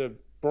kind of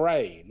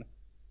brain,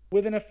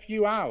 within a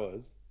few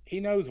hours, he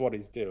knows what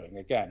he's doing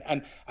again.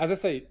 And as I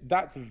say,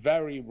 that's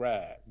very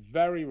rare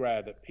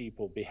that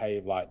people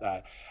behave like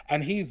that.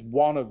 And he's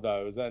one of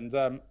those.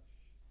 And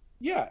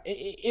yeah,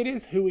 it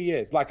is who he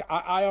is. Like,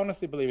 I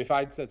honestly believe if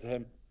I'd said to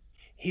him,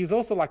 he's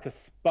also like a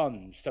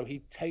sponge. So he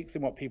takes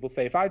in what people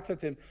say. If I'd said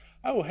to him,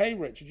 oh, hey,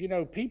 Richard, you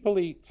know, people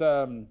eat,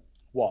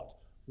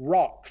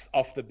 rocks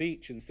off the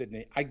beach in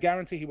Sydney. I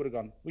guarantee he would have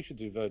gone, we should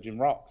do Virgin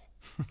Rocks.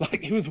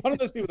 Like, he was one of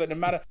those people that no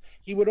matter,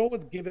 he would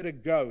always give it a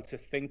go to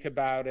think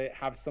about it,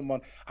 have someone.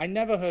 I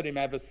never heard him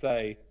ever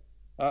say,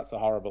 that's a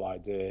horrible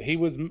idea. He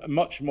was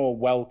much more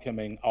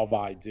welcoming of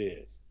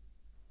ideas.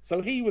 So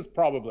he was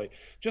probably,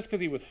 just because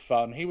he was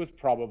fun, he was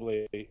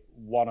probably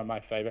one of my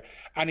favorite.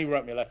 And he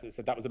wrote me a letter that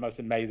said, that was the most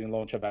amazing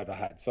launch I've ever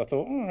had. So I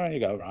thought, oh, there you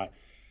go, right.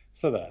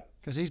 So there.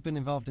 Because he's been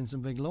involved in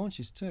some big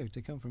launches too,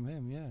 to come from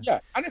him, yeah. Yeah,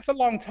 and it's a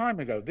long time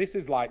ago. This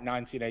is like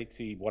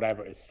 1980,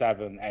 whatever it is,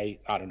 7,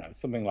 8, I don't know,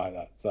 something like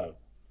that. So.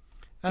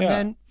 And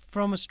then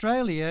from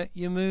Australia,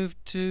 you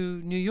moved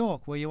to New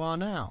York, where you are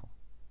now.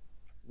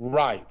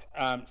 Right.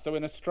 So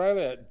in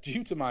Australia,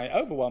 due to my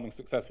overwhelming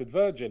success with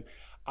Virgin,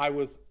 I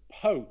was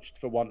poached,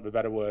 for want of a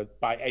better word,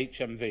 by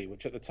HMV,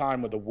 which at the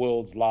time were the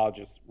world's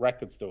largest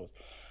record stores.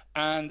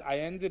 And I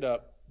ended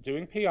up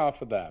doing PR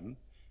for them.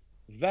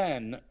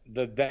 Then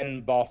the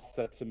then boss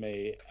said to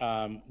me,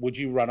 would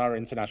you run our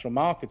international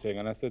marketing?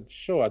 And I said,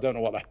 sure. I don't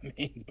know what that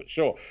means, but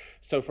sure.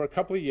 So for a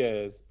couple of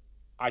years,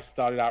 I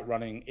started out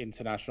running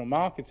international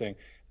marketing.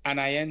 And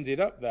I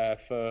ended up there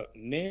for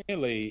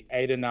nearly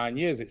 8 or 9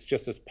 years. It's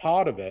just as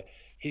part of it.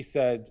 He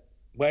said,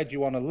 where do you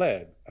want to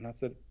live? And I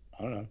said,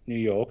 I don't know, New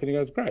York. And he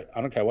goes, great,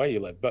 I don't care where you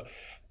live.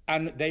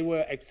 And they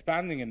were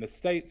expanding in the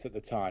States at the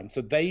time.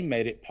 So they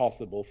made it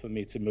possible for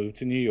me to move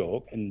to New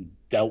York and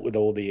dealt with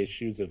all the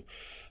issues of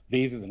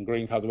visas and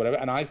green cards or whatever.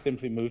 And I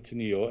simply moved to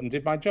New York and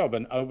did my job.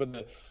 And over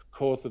the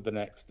course of the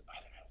next,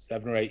 I don't know,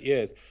 7 or 8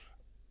 years,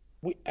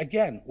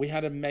 we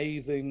had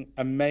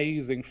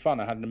amazing fun.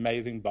 I had an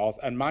amazing boss.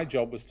 And my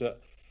job was to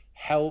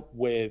help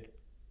with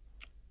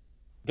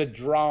the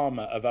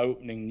drama of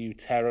opening new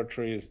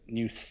territories,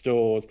 new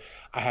stores.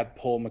 I had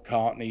Paul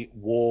McCartney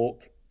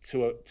walk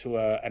to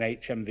an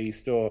HMV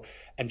store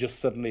and just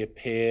suddenly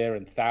appear,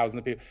 and thousands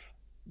of people.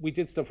 We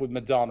did stuff with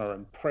Madonna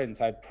and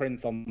Prince. I had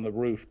Prince on the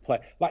roof play,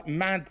 like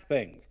mad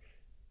things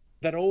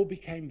that all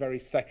became very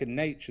second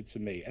nature to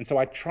me. And so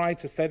I try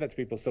to say that to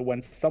people. So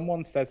when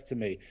someone says to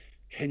me,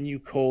 can you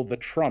call the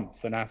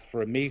Trumps and ask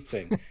for a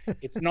meeting?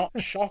 It's not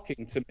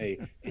shocking to me.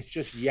 It's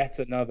just yet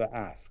another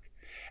ask.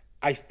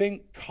 I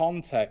think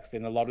context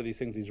in a lot of these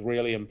things is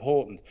really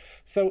important.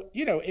 So,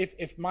 you know,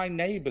 if my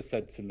neighbor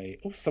said to me,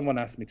 oh, someone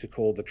asked me to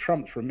call the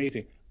Trumps for a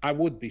meeting, I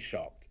would be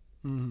shocked.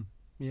 Mm,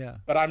 yeah.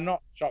 But I'm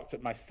not shocked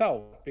at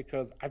myself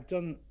because I've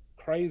done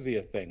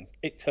crazier things.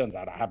 It turns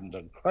out I haven't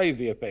done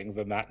crazier things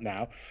than that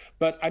now.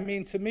 But I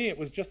mean, to me, it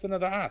was just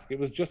another ask. It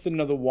was just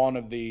another one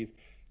of these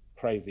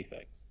crazy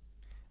things.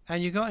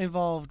 And you got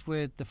involved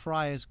with the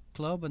Friars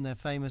Club and their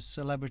famous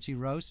celebrity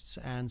roasts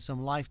and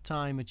some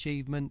lifetime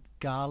achievement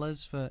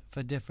galas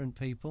for different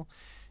people.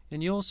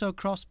 And you also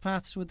crossed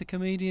paths with the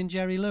comedian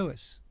Jerry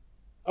Lewis.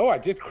 Oh, I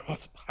did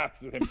cross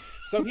paths with him.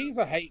 So he's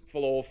a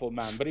hateful, awful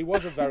man, but he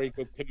was a very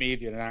good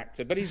comedian and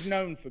actor. But he's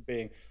known for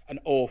being an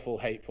awful,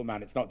 hateful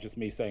man. It's not just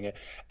me saying it.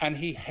 And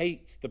he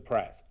hates the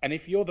press. And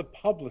if you're the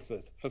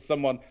publicist for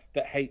someone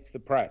that hates the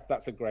press,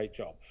 that's a great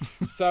job.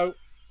 So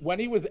when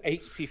he was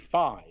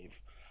 85...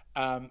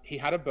 he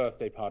had a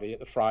birthday party at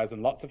the Friars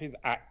and lots of his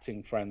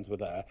acting friends were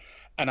there.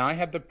 And I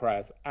had the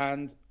press.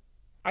 And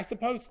I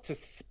suppose to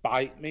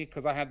spite me,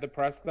 because I had the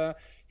press there,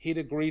 he'd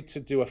agreed to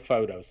do a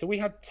photo. So we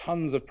had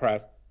tons of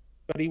press,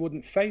 but he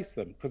wouldn't face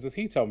them because, as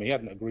he told me, he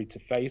hadn't agreed to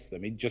face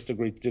them. He'd just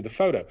agreed to do the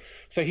photo.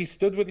 So he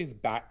stood with his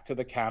back to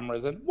the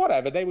cameras and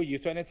whatever, they were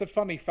used to it. And it's a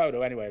funny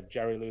photo anyway of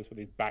Jerry Lewis with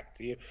his back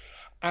to you.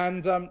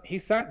 And he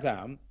sat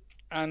down,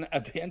 and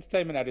the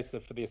entertainment editor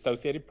for the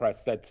Associated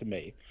Press said to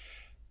me,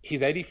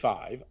 he's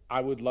 85.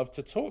 I would love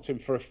to talk to him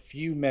for a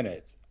few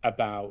minutes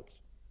about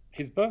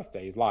his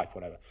birthday, his life,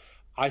 whatever.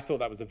 I thought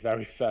that was a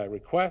very fair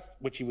request,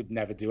 which he would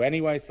never do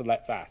anyway, so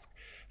let's ask.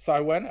 So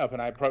I went up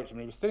and I approached him.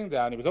 He was sitting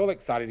down. He was all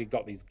excited. He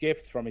got these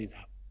gifts from his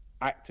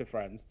actor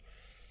friends.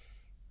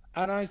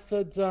 And I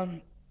said,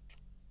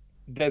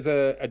 there's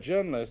a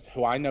journalist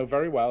who I know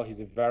very well. He's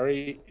a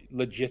very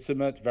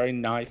legitimate, very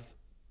nice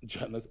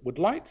journalist. Would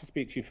like to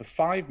speak to you for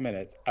 5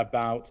 minutes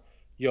about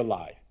your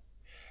life.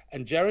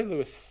 And Jerry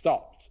Lewis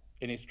stopped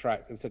in his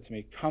tracks and said to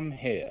me, come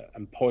here,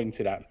 and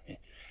pointed at me.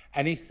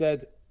 And he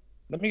said,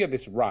 let me get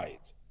this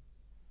right.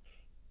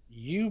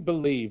 You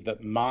believe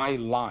that my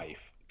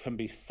life can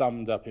be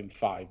summed up in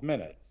 5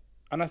 minutes?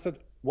 And I said,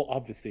 well,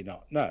 obviously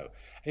not, no.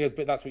 And he goes,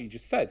 but that's what you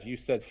just said. You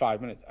said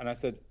 5 minutes. And I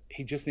said,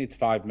 he just needs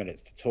 5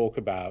 minutes to talk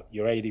about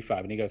your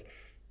 85. And he goes,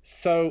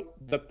 so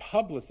the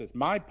publicist,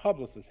 my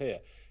publicist here,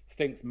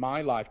 thinks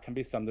my life can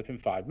be summed up in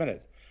 5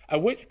 minutes.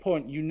 At which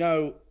point, you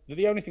know,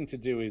 the only thing to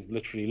do is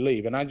literally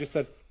leave. And I just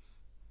said,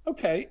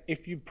 okay,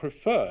 if you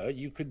prefer,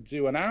 you could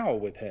do an hour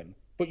with him,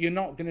 but you're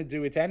not going to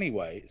do it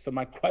anyway. So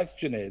my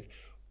question is,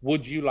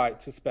 would you like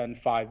to spend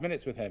 5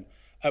 minutes with him?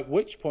 At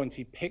which point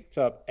he picked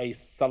up a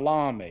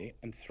salami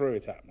and threw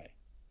it at me.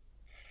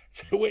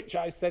 To which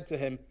I said to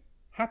him,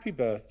 happy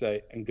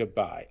birthday and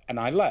goodbye. And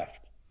I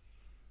left.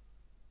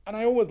 And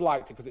I always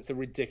liked it because it's a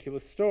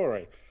ridiculous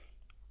story.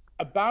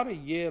 About a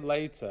year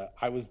later,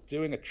 I was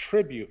doing a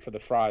tribute for the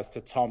Friars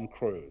to Tom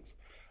Cruise.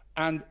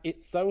 And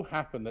it so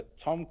happened that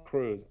Tom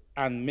Cruise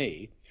and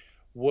me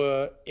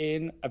were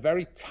in a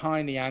very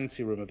tiny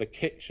anteroom of the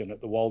kitchen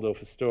at the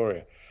Waldorf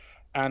Astoria.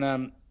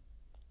 And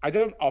I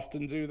don't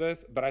often do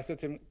this, but I said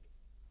to him,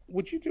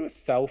 would you do a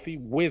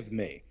selfie with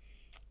me?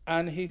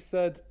 And he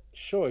said,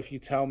 sure, if you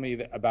tell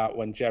me about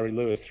when Jerry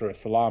Lewis threw a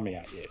salami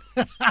at you.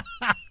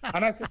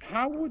 And I said,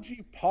 how would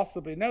you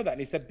possibly know that? And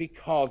he said,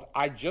 because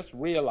I just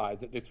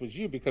realized that this was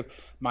you, because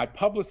my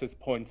publicist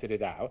pointed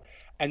it out,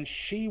 and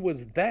she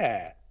was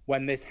there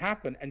when this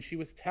happened, and she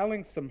was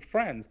telling some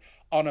friends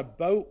on a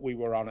boat we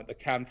were on at the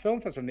Cannes Film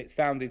Festival, and it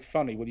sounded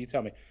funny. Will you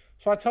tell me?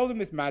 So I told him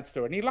this mad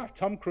story, and he laughed.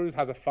 Tom Cruise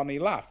has a funny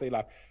laugh, so he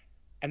laughed.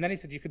 And then he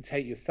said, you could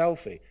take your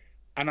selfie.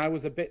 And I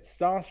was a bit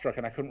starstruck,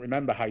 and I couldn't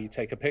remember how you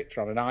take a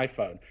picture on an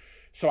iPhone.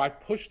 So I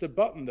pushed a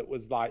button that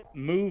was like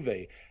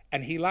movie,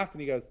 and he laughed,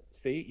 and he goes,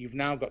 see, you've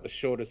now got the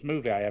shortest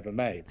movie I ever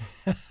made.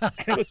 And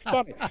it was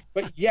funny.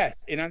 But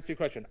yes, in answer to your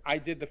question, I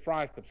did the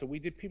Friars Club. So we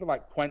did people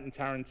like Quentin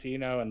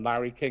Tarantino and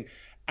Larry King.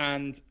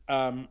 And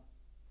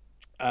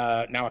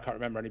now I can't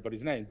remember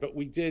anybody's name, but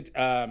we did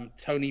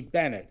Tony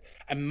Bennett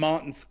and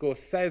Martin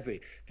Scorsese.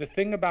 The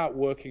thing about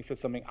working for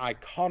something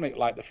iconic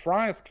like the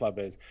Friars Club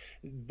is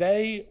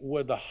they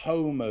were the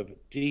home of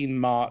Dean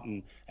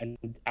Martin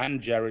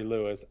and Jerry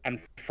Lewis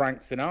and Frank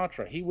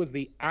Sinatra. He was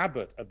the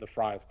abbot of the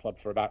Friars Club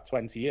for about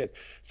 20 years.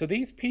 So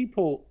these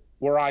people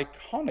were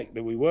iconic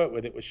that we worked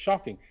with. It was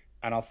shocking.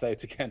 And I'll say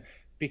it again,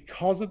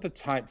 because of the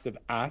types of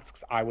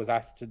asks I was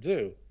asked to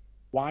do.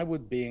 Why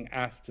would being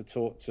asked to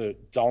talk to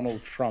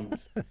Donald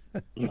Trump's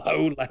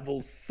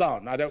low-level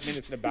son, I don't mean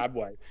this in a bad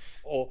way,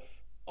 or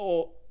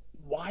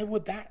why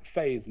would that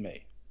faze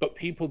me? But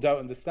people don't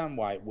understand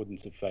why it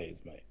wouldn't have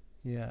fazed me.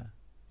 Yeah.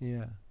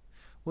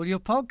 Well, your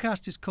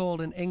podcast is called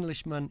An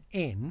Englishman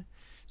In,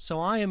 so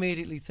I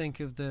immediately think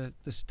of the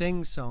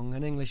Sting song,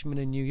 An Englishman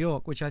in New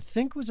York, which I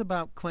think was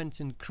about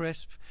Quentin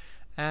Crisp.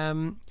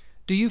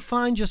 Do you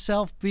find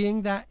yourself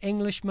being that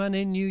Englishman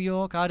in New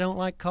York? I don't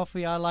like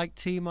coffee, I like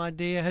tea, my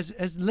dear.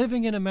 Has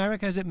living in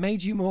America, has it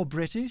made you more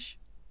British?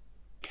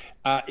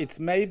 It's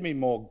made me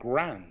more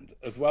grand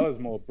as well as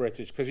more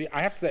British, because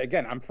I have to say,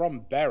 again, I'm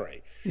from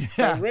Bury.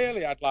 Yeah. So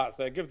really, I'd like to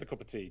say, give us a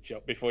cup of tea,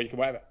 Chuck, before you can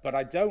whatever. But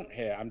I don't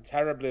here. I'm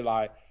terribly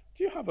like,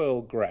 do you have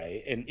Earl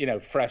Grey in,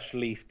 fresh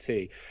leaf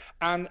tea?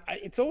 And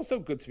it's also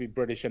good to be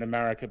British in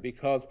America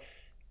because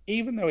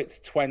even though it's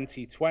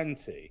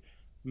 2020,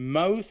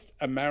 most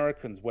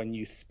Americans, when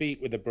you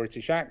speak with a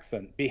British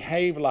accent,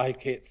 behave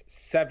like it's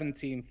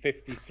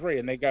 1753,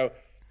 and they go,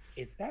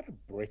 is that a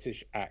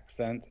British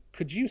accent?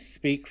 Could you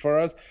speak for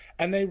us?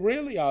 And they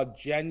really are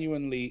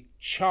genuinely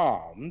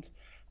charmed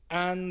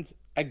and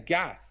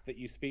aghast that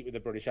you speak with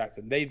a British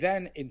accent. They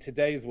then, in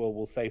today's world,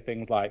 will say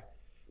things like,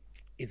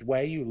 is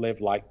where you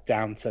live like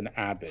Downton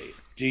Abbey?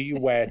 Do you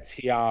wear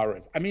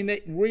tiaras? I mean,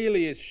 it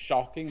really is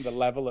shocking the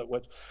level at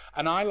which,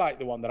 and I like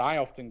the one that I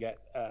often get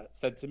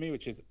said to me,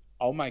 which is,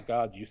 oh my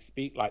God, you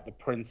speak like the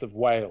Prince of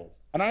Wales.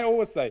 And I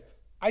always say,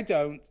 I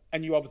don't.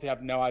 And you obviously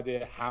have no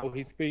idea how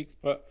he speaks,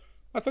 but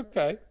that's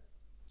okay.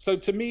 So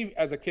to me,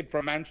 as a kid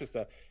from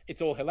Manchester,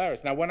 it's all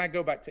hilarious. Now, when I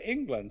go back to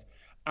England,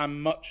 I'm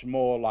much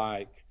more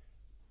like,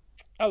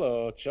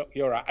 hello, Chuck,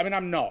 you're right. I mean,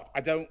 I'm not.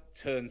 I don't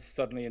turn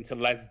suddenly into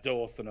Les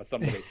Dawson or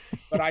somebody.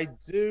 But I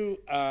do,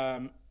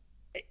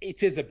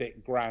 it is a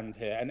bit grand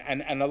here.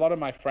 And a lot of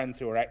my friends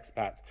who are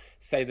expats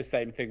say the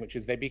same thing, which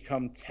is they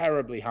become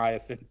terribly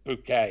Hyacinth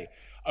Bouquet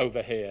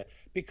over here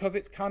because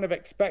it's kind of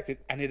expected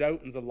and it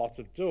opens a lot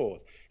of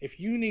doors.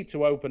 If you need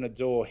to open a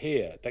door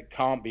here that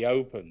can't be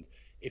opened,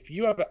 if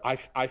you have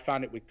I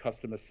found it with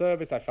customer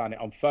service, I found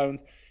it on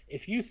phones.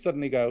 If you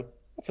suddenly go,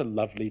 what a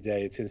lovely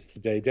day it is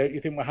today, don't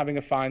you think we're having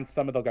a fine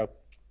summer? They'll go,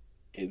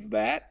 is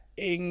that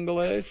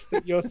English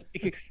that you're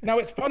speaking? Now,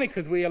 it's funny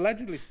because we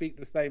allegedly speak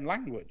the same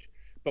language,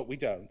 but we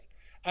don't.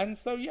 And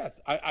so, yes,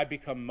 I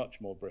become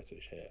much more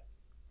British here.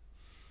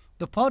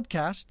 The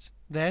podcast,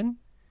 then,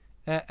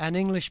 An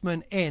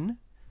Englishman In.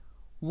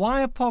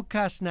 Why a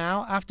podcast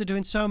now after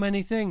doing so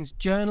many things?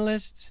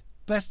 Journalist,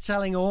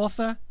 best-selling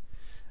author,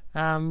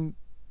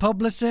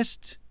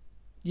 publicist.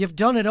 You've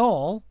done it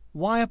all.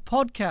 Why a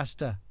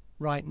podcaster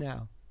right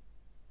now?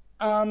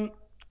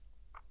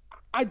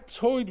 I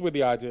toyed with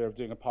the idea of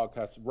doing a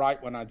podcast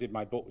right when I did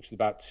my book, which is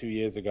about 2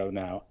 years ago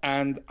now.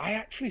 And I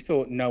actually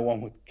thought no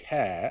one would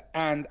care.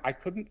 And I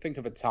couldn't think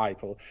of a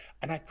title.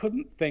 And I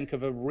couldn't think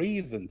of a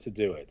reason to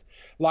do it.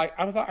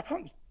 I was like, I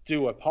can't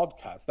do a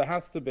podcast. There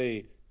has to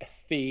be a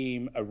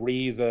theme, a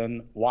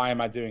reason. Why am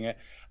I doing it?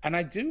 And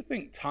I do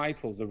think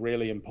titles are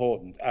really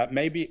important.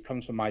 Maybe it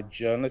comes from my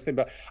journalism,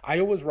 but I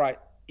always write,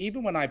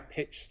 even when I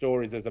pitch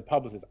stories as a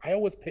publicist, I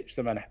always pitch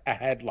them a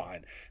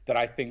headline that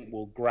I think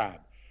will grab.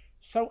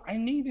 So I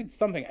needed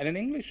something. And An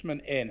Englishman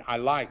In, I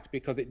liked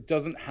because it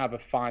doesn't have a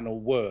final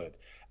word.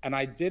 And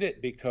I did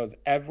it because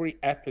every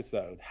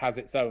episode has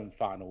its own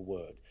final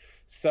word.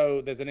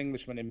 So there's an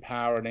Englishman in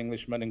power, an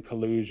Englishman in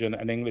collusion,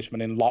 an Englishman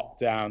in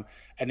lockdown,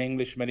 an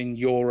Englishman in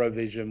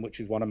Eurovision, which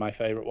is one of my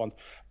favorite ones.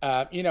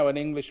 An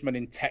Englishman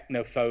in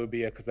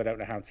technophobia, because I don't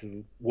know how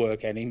to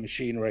work any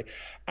machinery.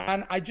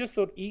 And I just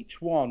thought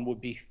each one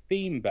would be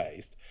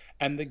theme-based,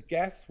 and the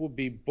guests would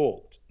be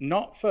booked,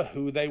 not for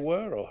who they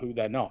were or who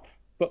they're not,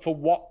 but for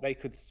what they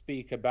could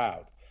speak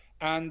about.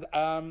 And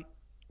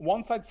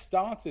once I'd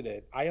started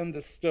it, I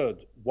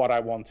understood what I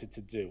wanted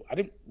to do. I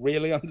didn't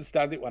really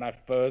understand it when I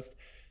first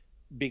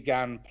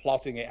began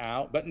plotting it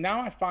out, but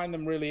now I find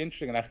them really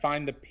interesting, and I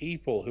find the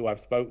people who I've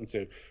spoken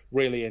to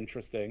really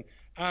interesting.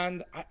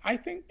 And I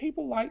think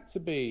people like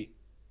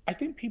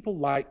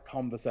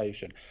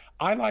conversation.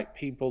 I like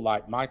people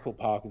like Michael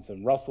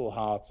Parkinson, Russell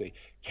Harty,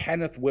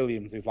 Kenneth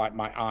Williams is like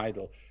my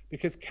idol,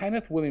 because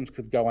Kenneth Williams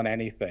could go on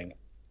anything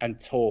and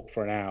talk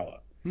for an hour.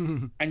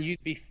 And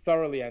you'd be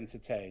thoroughly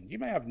entertained. You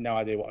may have no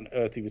idea what on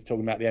earth he was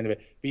talking about at the end of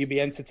it, but you'd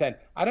be entertained.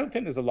 I don't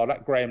think there's a lot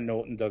of Graham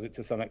Norton does it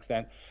to some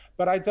extent,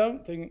 but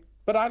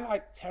I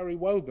like Terry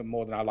Wogan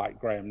more than I like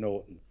Graham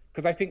Norton,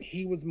 because I think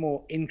he was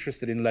more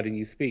interested in letting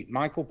you speak.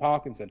 Michael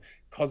Parkinson,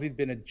 because he'd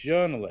been a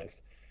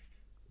journalist,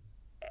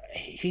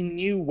 he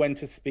knew when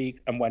to speak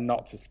and when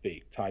not to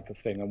speak, type of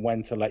thing, and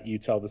when to let you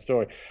tell the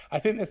story. I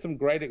think there's some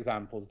great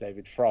examples,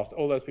 David Frost,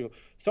 all those people.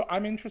 So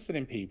I'm interested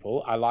in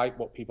people. I like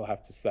what people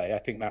have to say. I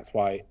think that's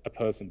why a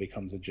person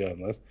becomes a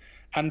journalist.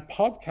 And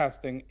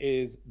podcasting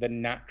is the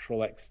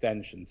natural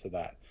extension to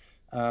that.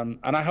 And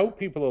I hope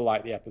people will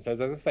like the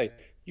episodes. As I say,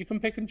 you can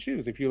pick and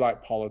choose. If you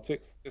like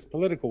politics, there's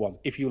political ones.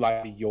 If you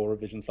like the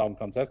Eurovision Song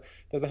Contest,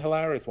 there's a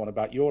hilarious one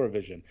about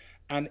Eurovision.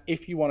 And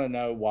if you want to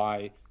know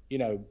why,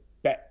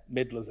 Bette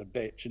Midler's a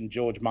bitch and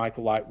George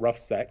Michael like rough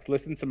sex,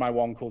 listen to my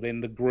one called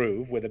In the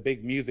Groove with a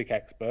big music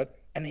expert,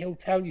 and he'll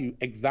tell you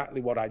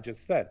exactly what I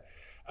just said.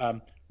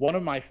 One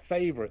of my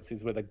favorites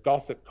is with a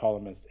gossip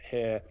columnist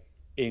here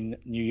in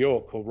New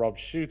York called Rob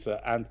Shooter,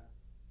 and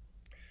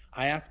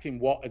I asked him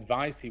what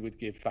advice he would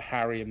give for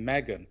Harry and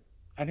Meghan,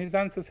 and his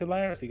answer's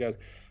hilarious. He goes,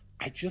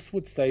 I just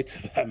would say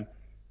to them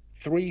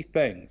 3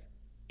 things.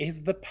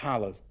 Is the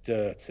palace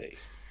dirty?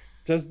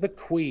 Does the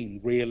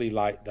Queen really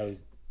like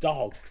those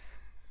dogs?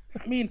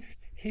 I mean,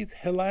 he's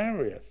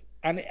hilarious.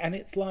 And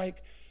it's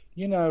like,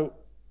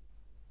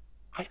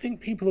 I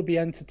think people will be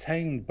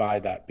entertained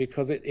by that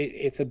because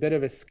it's a bit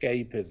of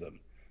escapism.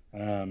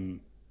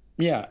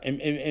 Yeah,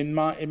 in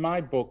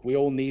my book, we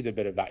all need a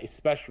bit of that,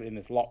 especially in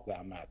this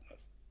lockdown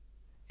madness.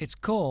 It's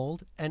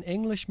called An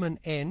Englishman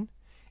In.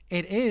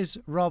 It is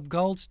Rob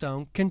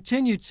Goldstone.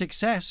 Continued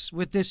success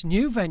with this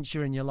new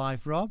venture in your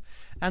life, Rob.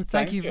 And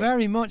thank you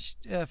very much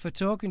for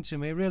talking to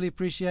me. Really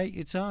appreciate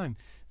your time.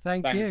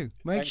 Thank you.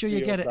 Make sure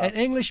you get it. An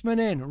Englishman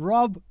In,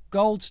 Rob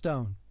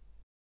Goldstone.